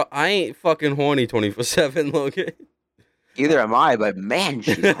 Bro, I ain't fucking horny 24/7, Logan. Either am I, but man,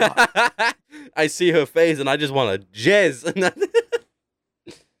 she's hot. I see her face and I just want to jizz.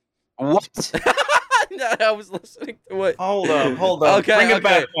 What? I was listening to it. Hold up. Okay, Bring it okay.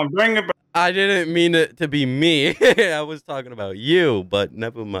 back. Bring it back. I didn't mean it to be me. I was talking about you, but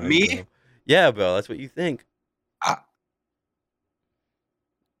never mind. Me? Bro. Yeah, bro, that's what you think.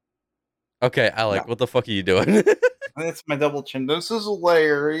 Okay, Alec, what the fuck are you doing? That's my double chin. This is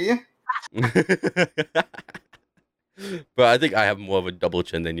Larry. Bro, I think I have more of a double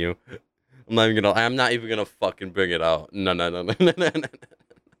chin than you. I'm not even gonna fucking bring it out. No.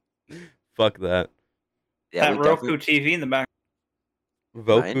 Fuck that. Yeah, That Roku TV in the back.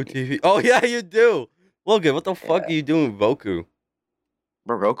 Roku TV. Oh yeah, you do. Logan, what the fuck are you doing with Roku?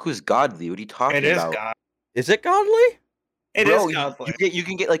 Bro, Roku's godly. What are you talking It is about? God. Is it godly? It Bro, is godly. you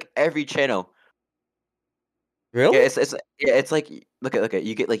can get like every channel. Really? Yeah, it's like look at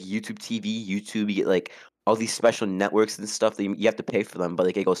you get like YouTube TV, YouTube. You get like all these special networks and stuff that you have to pay for them, but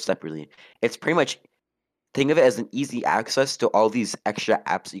like it goes separately. It's pretty much think of it as an easy access to all these extra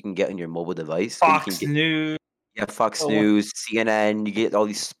apps you can get on your mobile device. Fox News. Yeah, Fox News, CNN. You get all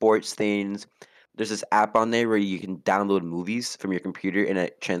these sports things. There's this app on there where you can download movies from your computer and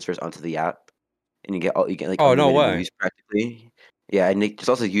it transfers onto the app, and you get like no unlimited way. movies practically. Yeah, and there's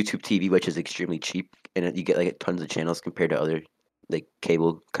also YouTube TV, which is extremely cheap, and you get like tons of channels compared to other like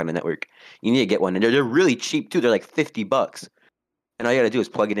cable kind of network. You need to get one, and they're really cheap too. They're like $50, and all you gotta do is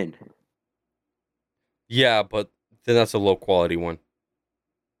plug it in. Yeah, but then that's a low quality one.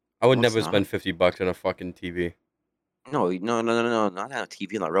 I would No, it's never not. spend $50 on a fucking TV. No, not on a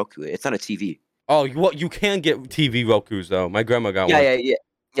TV, not Roku. It's not a TV. Oh, you can get TV Rokus though. My grandma got one.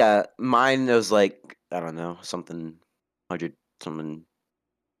 Yeah. Mine was like I don't know something 100 something.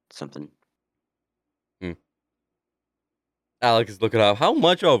 Alex is looking up how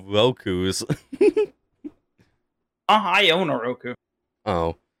much are Rokus. I own a Roku.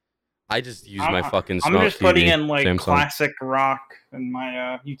 Oh, I just use my fucking I'm smart just TV. putting in like Samsung. classic rock and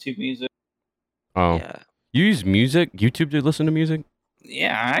my YouTube music. Oh, Yeah. You use music? YouTube to listen to music?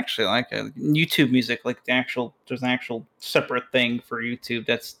 Yeah, I actually like it. YouTube music, like there's an actual separate thing for YouTube.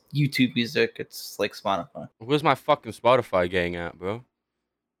 That's YouTube music. It's like Spotify. Where's my fucking Spotify gang at, bro?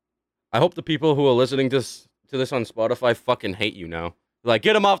 I hope the people who are listening to this on Spotify fucking hate you now. Like,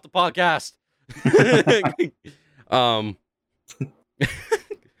 get him off the podcast.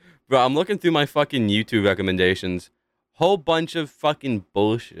 Bro, I'm looking through my fucking YouTube recommendations. Whole bunch of fucking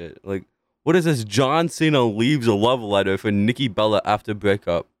bullshit. Like, what is this? John Cena leaves a love letter for Nikki Bella after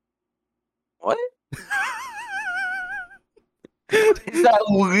breakup. What? Is that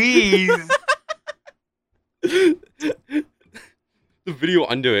leave? The video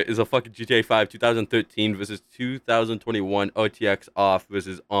under it is a fucking GTA 5 2013 versus 2021 RTX off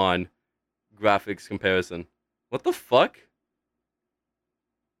versus on graphics comparison. What the fuck?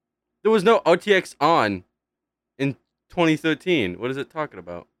 There was no RTX on in 2013. What is it talking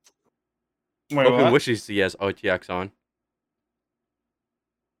about? Wait, Logan what? wishes he has RTX on.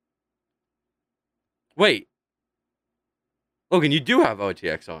 Wait. Logan, you do have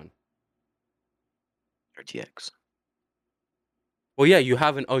RTX on. RTX. Well, yeah, you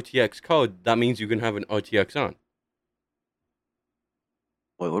have an RTX code. That means you can have an RTX on.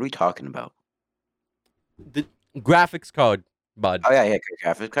 Wait, what are we talking about? The graphics card, bud. Oh yeah,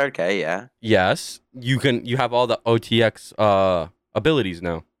 graphics card. Okay, yeah. Yes, you can. You have all the RTX abilities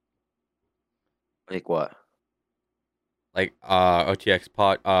now. Like what? Like RTX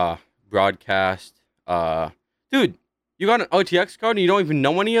broadcast. Dude, you got an RTX card and you don't even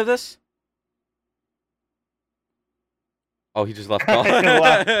know any of this? Oh, he just left. He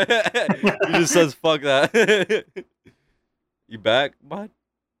just says, "Fuck that." You back, bud?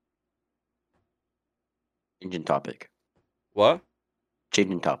 Changing topic. What?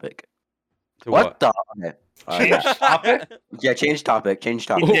 Changing topic. To What the? Okay. Change topic? Yeah, change topic. Change He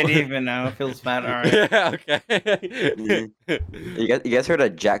topic. didn't even know. It feels bad. All right. Yeah, okay. You guys heard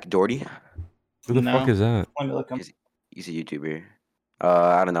of Jack Doherty? Who the No. fuck is that? Let me look him. He's a YouTuber.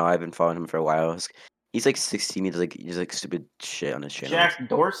 I don't know. I've been following him for a while. He's like 16. He's like stupid shit on his channel. Jack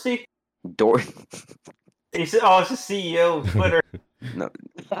Dorsey? It's He's the CEO of Twitter. No.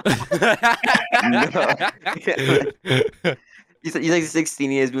 No. He's like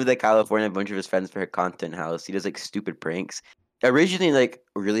 16. He has moved to California. A bunch of his friends for her content house. He does like stupid pranks. Originally, like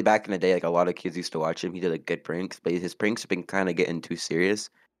really back in the day, like a lot of kids used to watch him. He did like good pranks, but his pranks have been kind of getting too serious.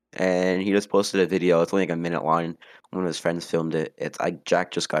 And he just posted a video. It's only like a minute long. One of his friends filmed it. It's like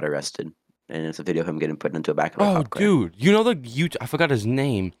Jack just got arrested, and it's a video of him getting put into a back of a cop car. Dude, you know I forgot his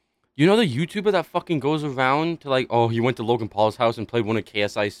name. You know the YouTuber that fucking goes around to like, oh, he went to Logan Paul's house and played one of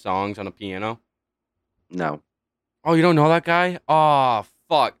KSI's songs on a piano? No. Oh, you don't know that guy? Oh,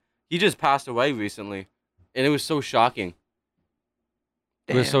 fuck. He just passed away recently. And it was so shocking.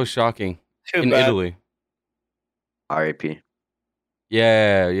 Damn. It was so shocking. Too in bad. Italy. R.I.P.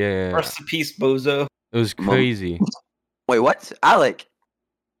 Yeah. Rest in peace, bozo. It was crazy. Wait, what? Alec.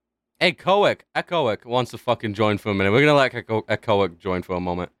 Hey, Echoic wants to fucking join for a minute. We're gonna let Echoic join for a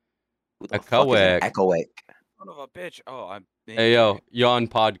moment. Who the fuck is an Echoic? Son of a bitch. Oh, I'm. Hey, yo, you're on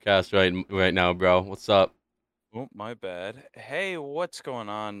podcast right now, bro. What's up? Oh, my bad. Hey, what's going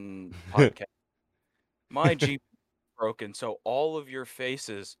on, podcast? My GPU is broken, so all of your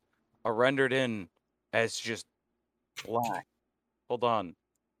faces are rendered in as just black. Hold on.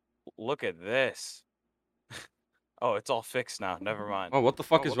 Look at this. Oh, it's all fixed now. Never mind. Oh, what the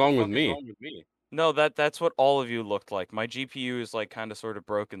fuck is wrong with me? No, that's what all of you looked like. My GPU is like kind of sort of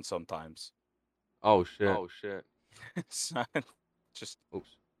broken sometimes. Oh shit. Just oops.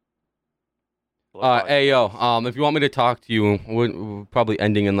 Hey yo, if you want me to talk to you, we're probably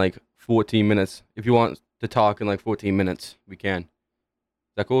ending in like 14 minutes. If you want to talk in like 14 minutes, we can. Is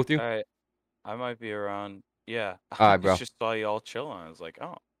that cool with you? All right. I might be around. Yeah. All right, bro. I just saw you all chilling. I was like,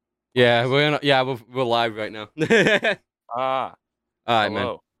 oh. Yeah, we're live right now. All right,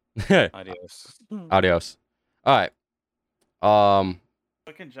 hello. Man. Adios. Adios. All right.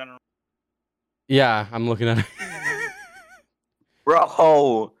 Look in general. Yeah, I'm looking at it.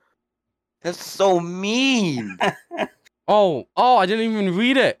 Bro, that's so mean. Oh, I didn't even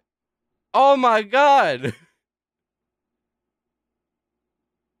read it. Oh my god.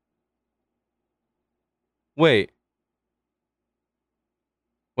 Wait.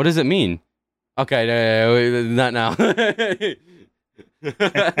 What does it mean? Okay, no, not now.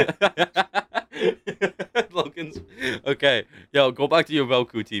 Logan's okay. Yo, go back to your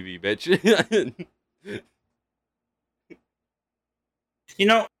Roku TV, bitch. You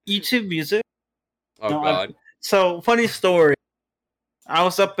know, YouTube Music. Oh god. So funny story. I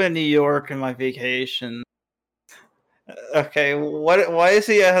was up in New York on my vacation. Okay, why is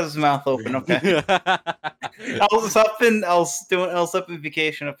he has his mouth open? Okay. I was up in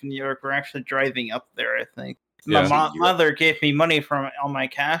vacation up in New York. We're actually driving up there, I think. Yeah. My mother gave me money on my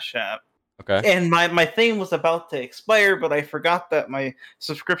Cash App. Okay. And my thing was about to expire, but I forgot that my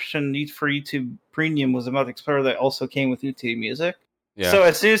subscription for YouTube Premium was about to expire. That also came with YouTube Music. Yeah. So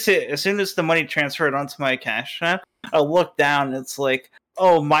as soon as the money transferred onto my Cash App, I look down and it's like,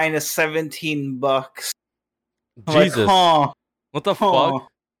 oh, minus $17. Jesus. Like, huh. What the fuck?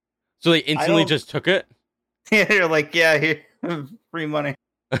 So they instantly just took it? Yeah, you're like, yeah, here, free money.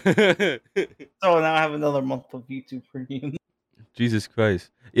 So now I have another month of YouTube Premium. Jesus Christ.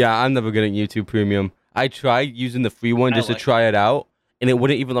 Yeah, I'm never getting YouTube Premium. I tried using the free one just to try it out, and it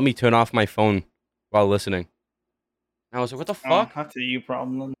wouldn't even let me turn off my phone while listening. I was like, what the fuck? That's a you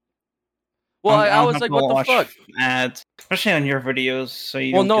problem. Well, I was like, what the fuck? Ads, especially on your videos, so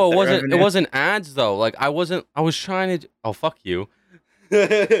you. Well, no, it wasn't. Revenue. It wasn't ads though. Like I was trying to. Oh, fuck you.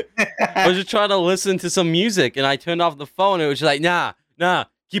 I was just trying to listen to some music, and I turned off the phone. And it was just like, nah,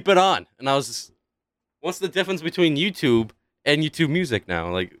 keep it on. And I was just, what's the difference between YouTube and YouTube Music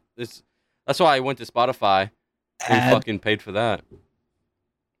now? Like this. That's why I went to Spotify and fucking paid for that.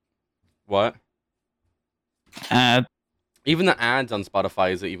 What? Even the ads on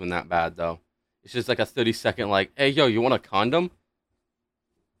Spotify isn't even that bad though. It's just like a 30-second like, hey yo, you want a condom?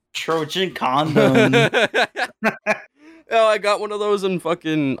 Trojan condom. Oh, I got one of those in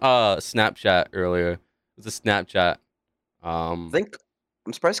fucking Snapchat earlier. It was a Snapchat. I think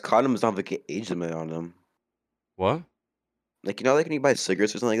I'm surprised condoms don't have like an age limit on them. What? Like like when you buy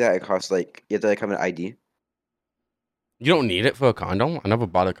cigarettes or something like that, it costs like you have to like have an ID. You don't need it for a condom? I never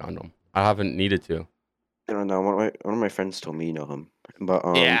bought a condom. I haven't needed to. I don't know. One of my friends told me you know him, but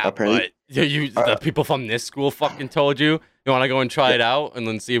yeah, apparently the people from this school fucking told you. You want to go and try it out and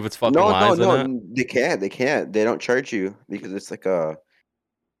then see if it's fucking lies no, in it? They can't. They don't charge you because it's like I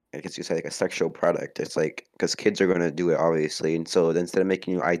guess you say like a sexual product. It's like because kids are gonna do it obviously, and so instead of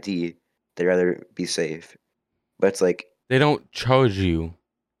making you ID, they'd rather be safe. But it's like they don't charge you.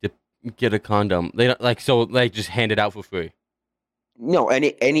 get a condom? They don't like just hand it out for free. No,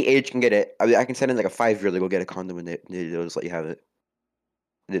 any age can get it. I mean, I can send in like a 5-year-old to go get a condom, and they'll just let you have it.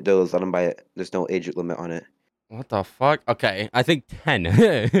 They'll just let them buy it. There's no age limit on it. What the fuck? Okay, I think 10.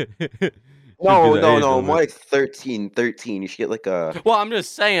 No, more like 13. 13. You should get like a. Well, I'm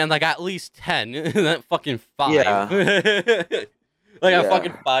just saying, like at least 10. That fucking 5. Yeah. Like a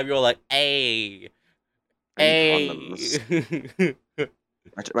fucking 5-year-old, like, hey. Imagine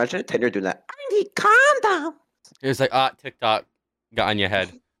a 10-year-old doing that. I need condoms. It's like, TikTok got on your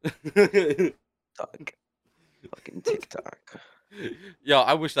head. Fucking TikTok. Yo,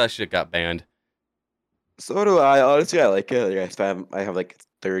 I wish that shit got banned. So do I. Honestly, I like it. I have like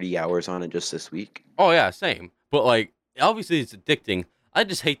 30 hours on it just this week. Oh yeah, same. But like, obviously it's addicting. I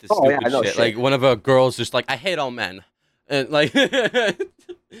just hate this stupid shit. Like whenever a girl's just like, I hate all men, and like that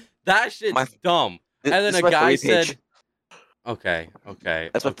shit's dumb. And then a guy said, "Okay."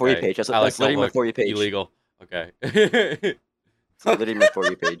 That's my For You page. That's literally my For You page. Illegal. Okay. It's literally my For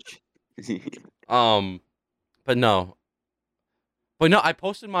You page. But no, I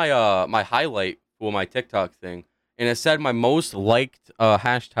posted my my highlight for my TikTok thing, and it said my most liked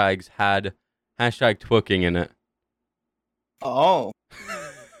hashtags had hashtag twerking in it. Oh.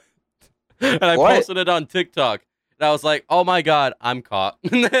 And I posted it on TikTok, and I was like, "Oh my god, I'm caught."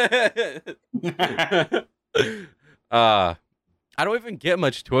 I don't even get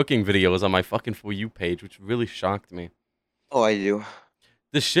much twerking videos on my fucking For You page, which really shocked me. Oh, I do.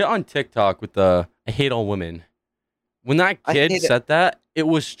 The shit on TikTok with the I hate all women. When that kid said that, it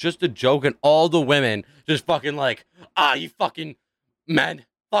was just a joke, and all the women just fucking like, you fucking men,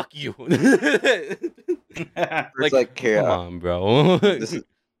 fuck you. Like, come on, bro.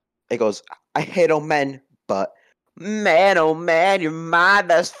 It goes, I hate all men, but man, oh man, you're my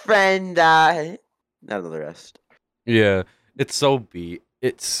best friend. None of the rest. Yeah, it's so beat.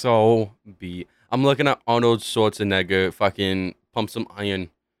 It's so beat. I'm looking at Arnold Schwarzenegger fucking pump some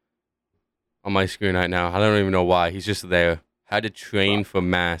iron on my screen right now. I don't even know why. He's just there. Had to train for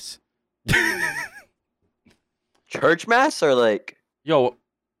mass. Church mass or like? Yo,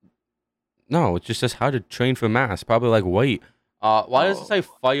 no, it just says how to train for mass. Probably like weight. Why does it say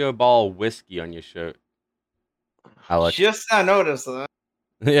Fireball Whiskey on your shirt? Alex. Just now noticed that.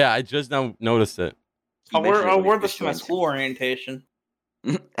 Yeah, I just now noticed it. I wore this to my school orientation.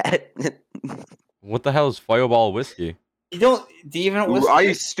 What the hell is Fireball Whiskey? Do you even know whiskey? Are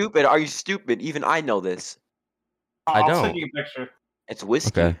you stupid? Are you stupid? Even I know this. I don't. I'll send you a picture. It's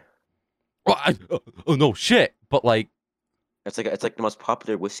whiskey. Okay. Well, oh no, shit. But like, it's like the most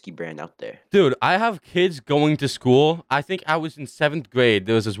popular whiskey brand out there. Dude, I have kids going to school. I think I was in 7th grade.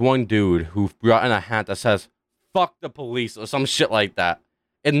 There was this one dude who brought in a hat that says "fuck the police" or some shit like that,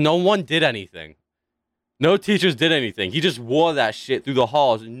 and no one did anything. No teachers did anything. He just wore that shit through the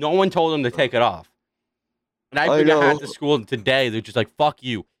halls. And no one told him to take it off. And I bring a hat to school today. They're just like, "Fuck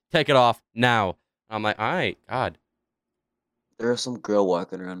you, take it off now." And I'm like, all right, God. There was some girl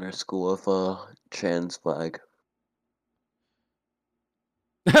walking around our school with a trans flag.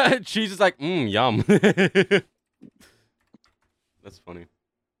 She's just like, yum. That's funny.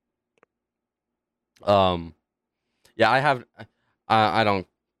 Yeah, I don't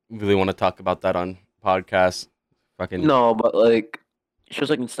really want to talk about that on podcasts. Fucking no, but like she was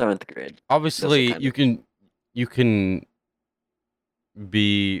like in 7th grade. Obviously, you can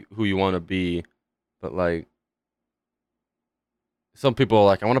be who you want to be, but like some people are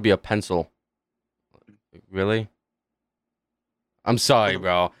like, I want to be a pencil. Like, really? I'm sorry,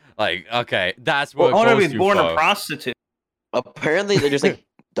 bro. Like, okay, that's what. I want to be born a prostitute. Apparently, they're just like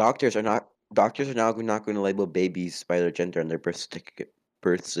doctors are now not going to label babies by their gender on their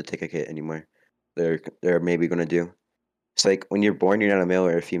birth certificate anymore. They're maybe going to do. It's like when you're born, you're not a male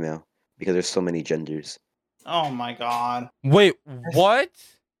or a female because there's so many genders. Oh my god! Wait, what?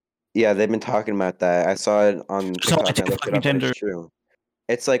 Yeah, they've been talking about that. I saw it on TikTok. And I looked it up, and it's true.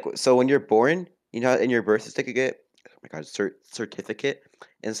 It's like, so when you're born, you know, in your birth certificate, oh my god, certificate,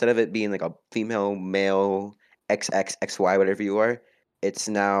 instead of it being like a female, male, XX, XY, whatever you are, it's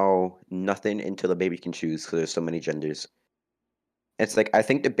now nothing until the baby can choose because there's so many genders. It's like, I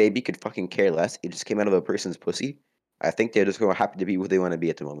think the baby could fucking care less. It just came out of a person's pussy. I think they're just going to happy to be who they want to be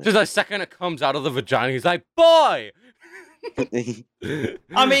at the moment. Just the second it comes out of the vagina, he's like, boy!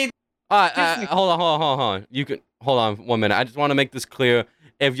 I mean... hold on. You can... Hold on 1 minute. I just want to make this clear.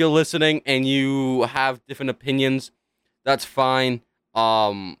 If you're listening and you have different opinions, that's fine.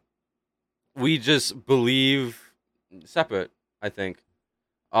 We just believe separate, I think.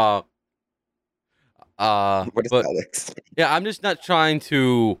 What is Alex? Yeah, I'm just not trying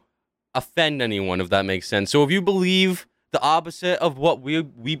to offend anyone, if that makes sense. So if you believe the opposite of what we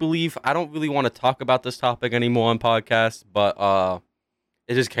believe. I don't really want to talk about this topic anymore on podcasts, but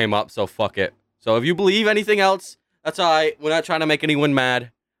it just came up, so fuck it. So if you believe anything else, that's all right. We're not trying to make anyone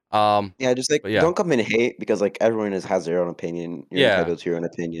mad. Yeah, just like don't come in hate because like everyone has their own opinion. You're entitled to your own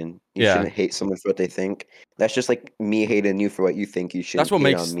opinion. You shouldn't hate someone for what they think. That's just like me hating you for what you think. You shouldn't. That's what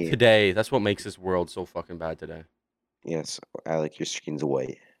hate makes on me. today. That's what makes this world so fucking bad today. Yes, Alec, your screen's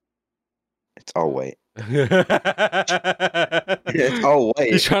white. It's all white. It's all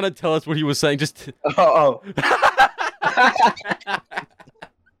white. He's trying to tell us what he was saying. Just oh.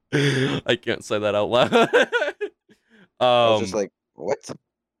 I can't say that out loud. I was just like, what?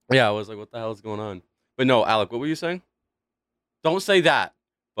 Yeah, I was like, what the hell is going on? But no, Alec, what were you saying? Don't say that.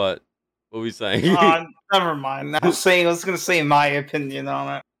 But what were you saying? Never mind. I was gonna say my opinion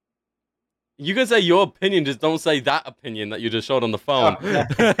on it. You can say your opinion, just don't say that opinion that you just showed on the phone.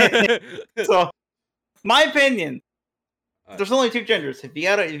 So, my opinion. There's only two genders. If you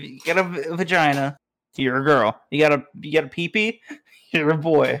got a vagina, you're a girl. You got a pee-pee, you're a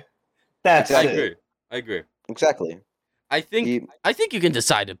boy. That's it. I agree. Exactly. I think you can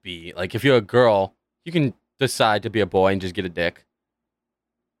decide to be like if you're a girl, you can decide to be a boy and just get a dick.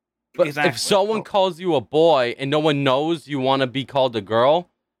 But if someone calls you a boy and no one knows you want to be called a girl,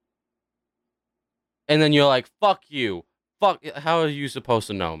 and then you're like, "Fuck you, fuck," how are you supposed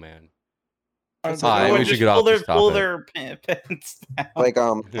to know, man? Alright, we should get off this topic. Pull their pants down. Like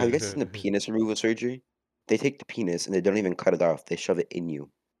have you guys seen the penis removal surgery? They take the penis and they don't even cut it off. They shove it in you,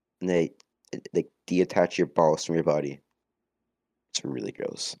 and they deattach your balls from your body. It's really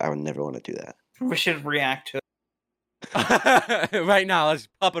gross. I would never want to do that. We should react to it right now. Let's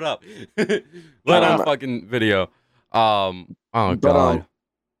pop it up. Right on fucking video. Oh god.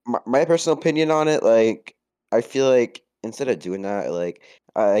 My personal opinion on it, like, I feel like instead of doing that, like,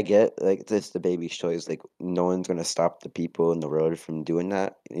 I get like this the baby's choice. Like, no one's gonna stop the people in the road from doing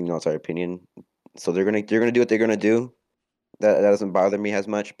that, even though it's our opinion. So they're gonna do what they're gonna do. That doesn't bother me as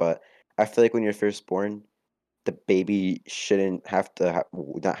much, but I feel like when you're first born, the baby shouldn't have to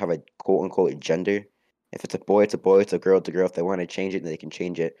not have a quote unquote gender. If it's a boy, it's a boy. It's a girl, it's a girl. If they want to change it, they can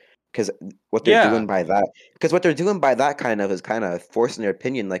change it. Because what they're doing by that kind of is kind of forcing their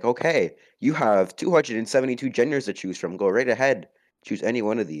opinion. Like, okay, you have 272 genders to choose from. Go right ahead, choose any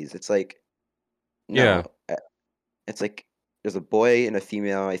one of these. It's like, no, it's like there's a boy and a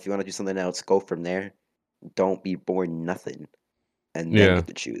female. If you want to do something else, go from there. Don't be born nothing, and then get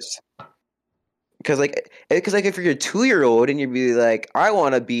to choose. Because if you're a 2-year-old and you'd be like, I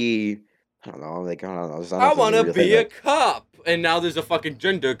want to be, I don't know. I want to be a cop, and now there's a fucking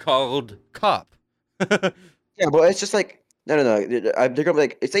gender called cop. Yeah, but it's just like no. They're gonna be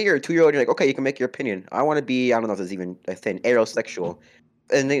like, say you're a 2-year-old, and you're like, okay, you can make your opinion. I want to be, I don't know if there's even a thing, aerosexual,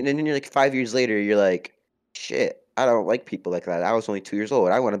 and then you're like 5 years later, you're like, shit, I don't like people like that. I was only 2 years old.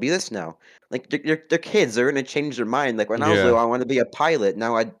 I want to be this now. Like they're kids. They're gonna change their mind. Like when I was little, I want to be a pilot.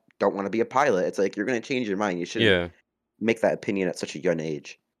 Now I don't want to be a pilot. It's like you're gonna change your mind. You shouldn't make that opinion at such a young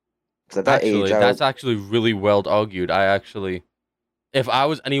age. At that age, that's actually really well argued. If I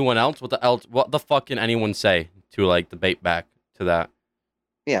was anyone else, what the fuck can anyone say to like debate back to that?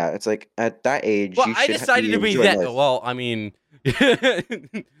 Yeah, it's like at that age. Well, I decided to be that. Life. Well, I mean,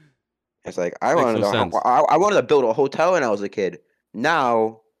 it's like I wanted to build a hotel when I was a kid.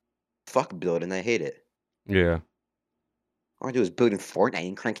 Now, fuck building. I hate it. Yeah. All I do is building Fortnite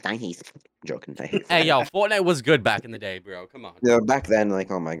and crank 90s. Joking. I hate Fortnite. Hey, yo, Fortnite was good back in the day, bro. Come on. Yeah, back then, like,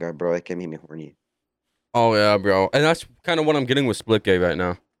 oh my god, bro, it can make me horny. Oh yeah, bro, and that's kind of what I'm getting with Splitgate right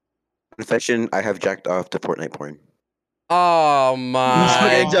now. Confession: I have jacked off to Fortnite porn. Oh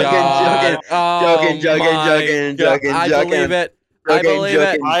my god! Joking. I believe it. I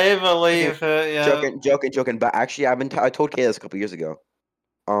believe it. Yeah. Joking. But actually, I told Kay this a couple years ago.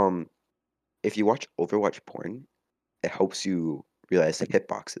 If you watch Overwatch porn, it helps you realize the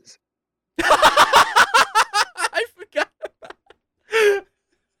hitboxes. I forgot about it.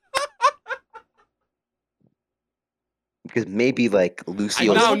 Because maybe like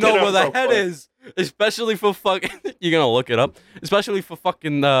Lucio. I now know where the head is, especially for fucking. You're gonna look it up, especially for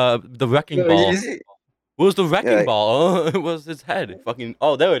fucking the wrecking ball. What was the wrecking ball? It was his head. Fucking.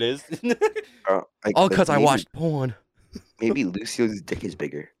 Oh, there it is. Because I watched porn. Maybe Lucio's dick is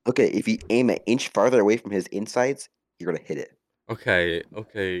bigger. Okay, if you aim an inch farther away from his insides, you're gonna hit it. Okay.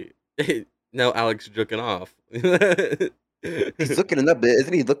 Now Alex is jerking off. He's looking it up,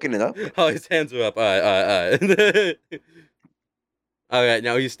 isn't he? Looking it up. Oh, his hands are up. All right. All right,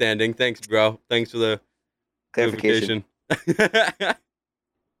 now he's standing. Thanks, bro. Thanks for the clarification.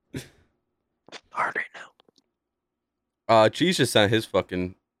 Hard right now. Cheese just sent his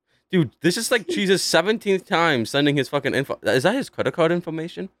fucking. Dude, this is like Jesus' 17th time sending his fucking info. Is that his credit card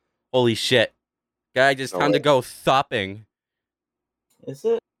information? Holy shit. Guy, just time to go thopping. Is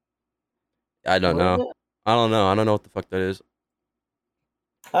it? I don't know. I don't know. I don't know what the fuck that is.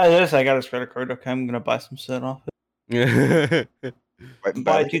 Yes, I got his credit card. Okay, I'm gonna buy some shit off it.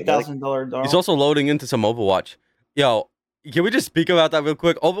 Buy $2,000 doll. He's also loading into some Overwatch. Yo, can we just speak about that real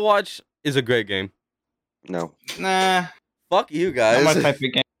quick? Overwatch is a great game. No. Nah. Fuck you guys. Not my type of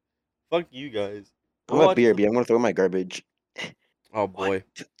game. Fuck you guys. I'm a BRB. I'm gonna throw my garbage. Oh boy. 1,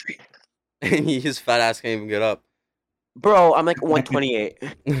 2, 3. And his fat ass can't even get up. Bro, I'm like 128.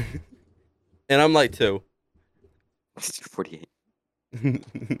 And I'm like 2. 48.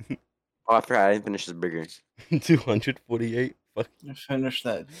 Oh, I forgot I didn't finish this burger. 248. Fuck. Finish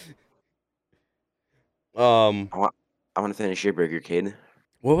that. I want to finish your burger, kid.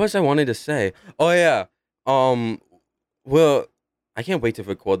 What was I wanting to say? Oh yeah. Well, I can't wait to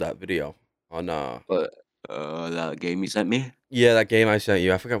record that video on that game you sent me? Yeah, that game I sent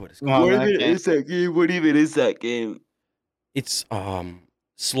you. I forgot what it's called. Oh, What that even game. is that game? What even is that game? It's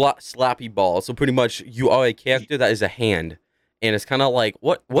slappy ball. So pretty much you are a character that is a hand. And it's kind of like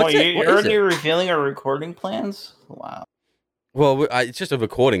what's it? What You're is already it? revealing our recording plans? Wow. Well, it's just a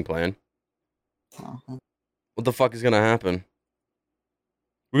recording plan. Uh-huh. What the fuck is gonna happen?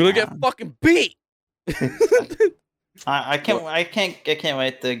 We're gonna get fucking beat. I can't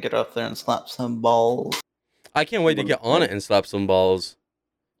wait to get up there and slap some balls. I can't wait to get on it and slap some balls.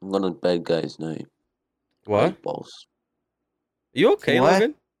 I'm going to bed, guys. Night. What? Balls. You okay, What?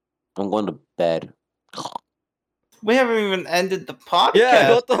 Logan? I'm going to bed. We haven't even ended the podcast.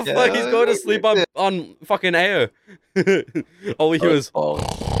 Yeah, what the yet. fuck? He's going to sleep on fucking air. All we hear is balls.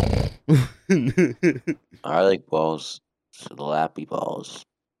 I like balls. Slappy balls.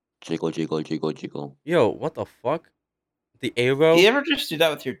 Jiggle, jiggle, jiggle, jiggle. Yo, what the fuck? The arrow? Do you ever just do that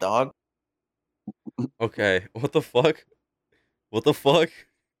with your dog? Okay, what the fuck? What the fuck?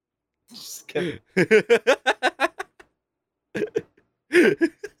 Just kidding.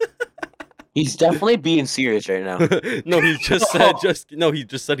 He's definitely being serious right now. No, he just said he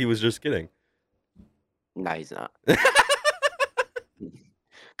just said he was just kidding. No, he's not.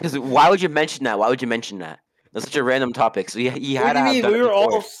 Because why would you mention that? Why would you mention that? That's such a random topic. So he What had do you to have mean? done We it were all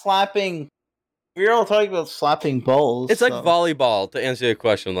before. slapping. We were all talking about slapping balls. It's like so. volleyball, to answer your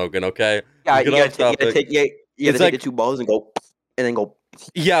question, Logan, okay? Yeah, We you get gotta off take topic. It's the like- 2 balls and go, and then go.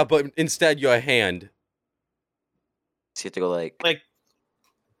 Yeah, but instead you're a hand. So you have to go like.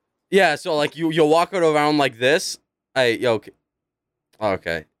 Yeah, so like you're walking around like this. Hey, yo.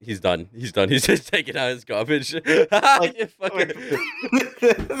 Okay, he's done. He's done. He's just taking out his garbage. You fucking...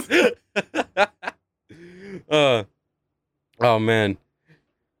 Oh man.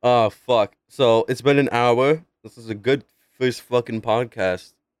 Oh fuck. So it's been an hour. This is a good first fucking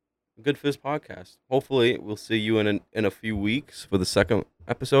podcast. A good first podcast. Hopefully we'll see you in a few weeks for the second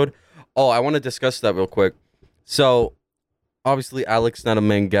episode. Oh, I want to discuss that real quick. So obviously Alex not a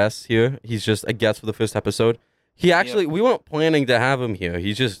main guest here. He's just a guest for the first episode. He actually we weren't planning to have him here.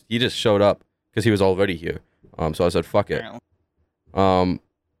 He just showed up because he was already here. So I said fuck it.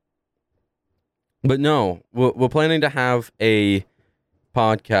 But no, we're planning to have a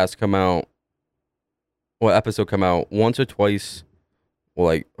podcast come out, or episode come out once or twice, or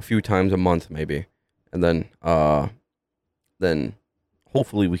like a few times a month maybe, and then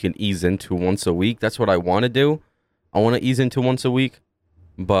hopefully we can ease into once a week. That's what I want to do. I want to ease into once a week,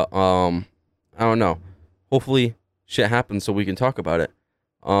 but I don't know. Hopefully shit happens so we can talk about it.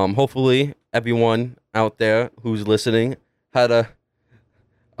 Hopefully everyone out there who's listening had a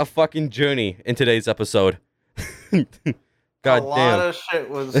fucking journey in today's episode. God a lot damn. of shit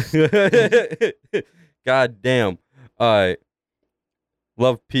was. God damn. Alright.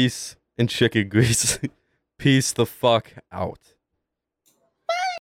 Love, peace, and chicken grease. Peace the fuck out.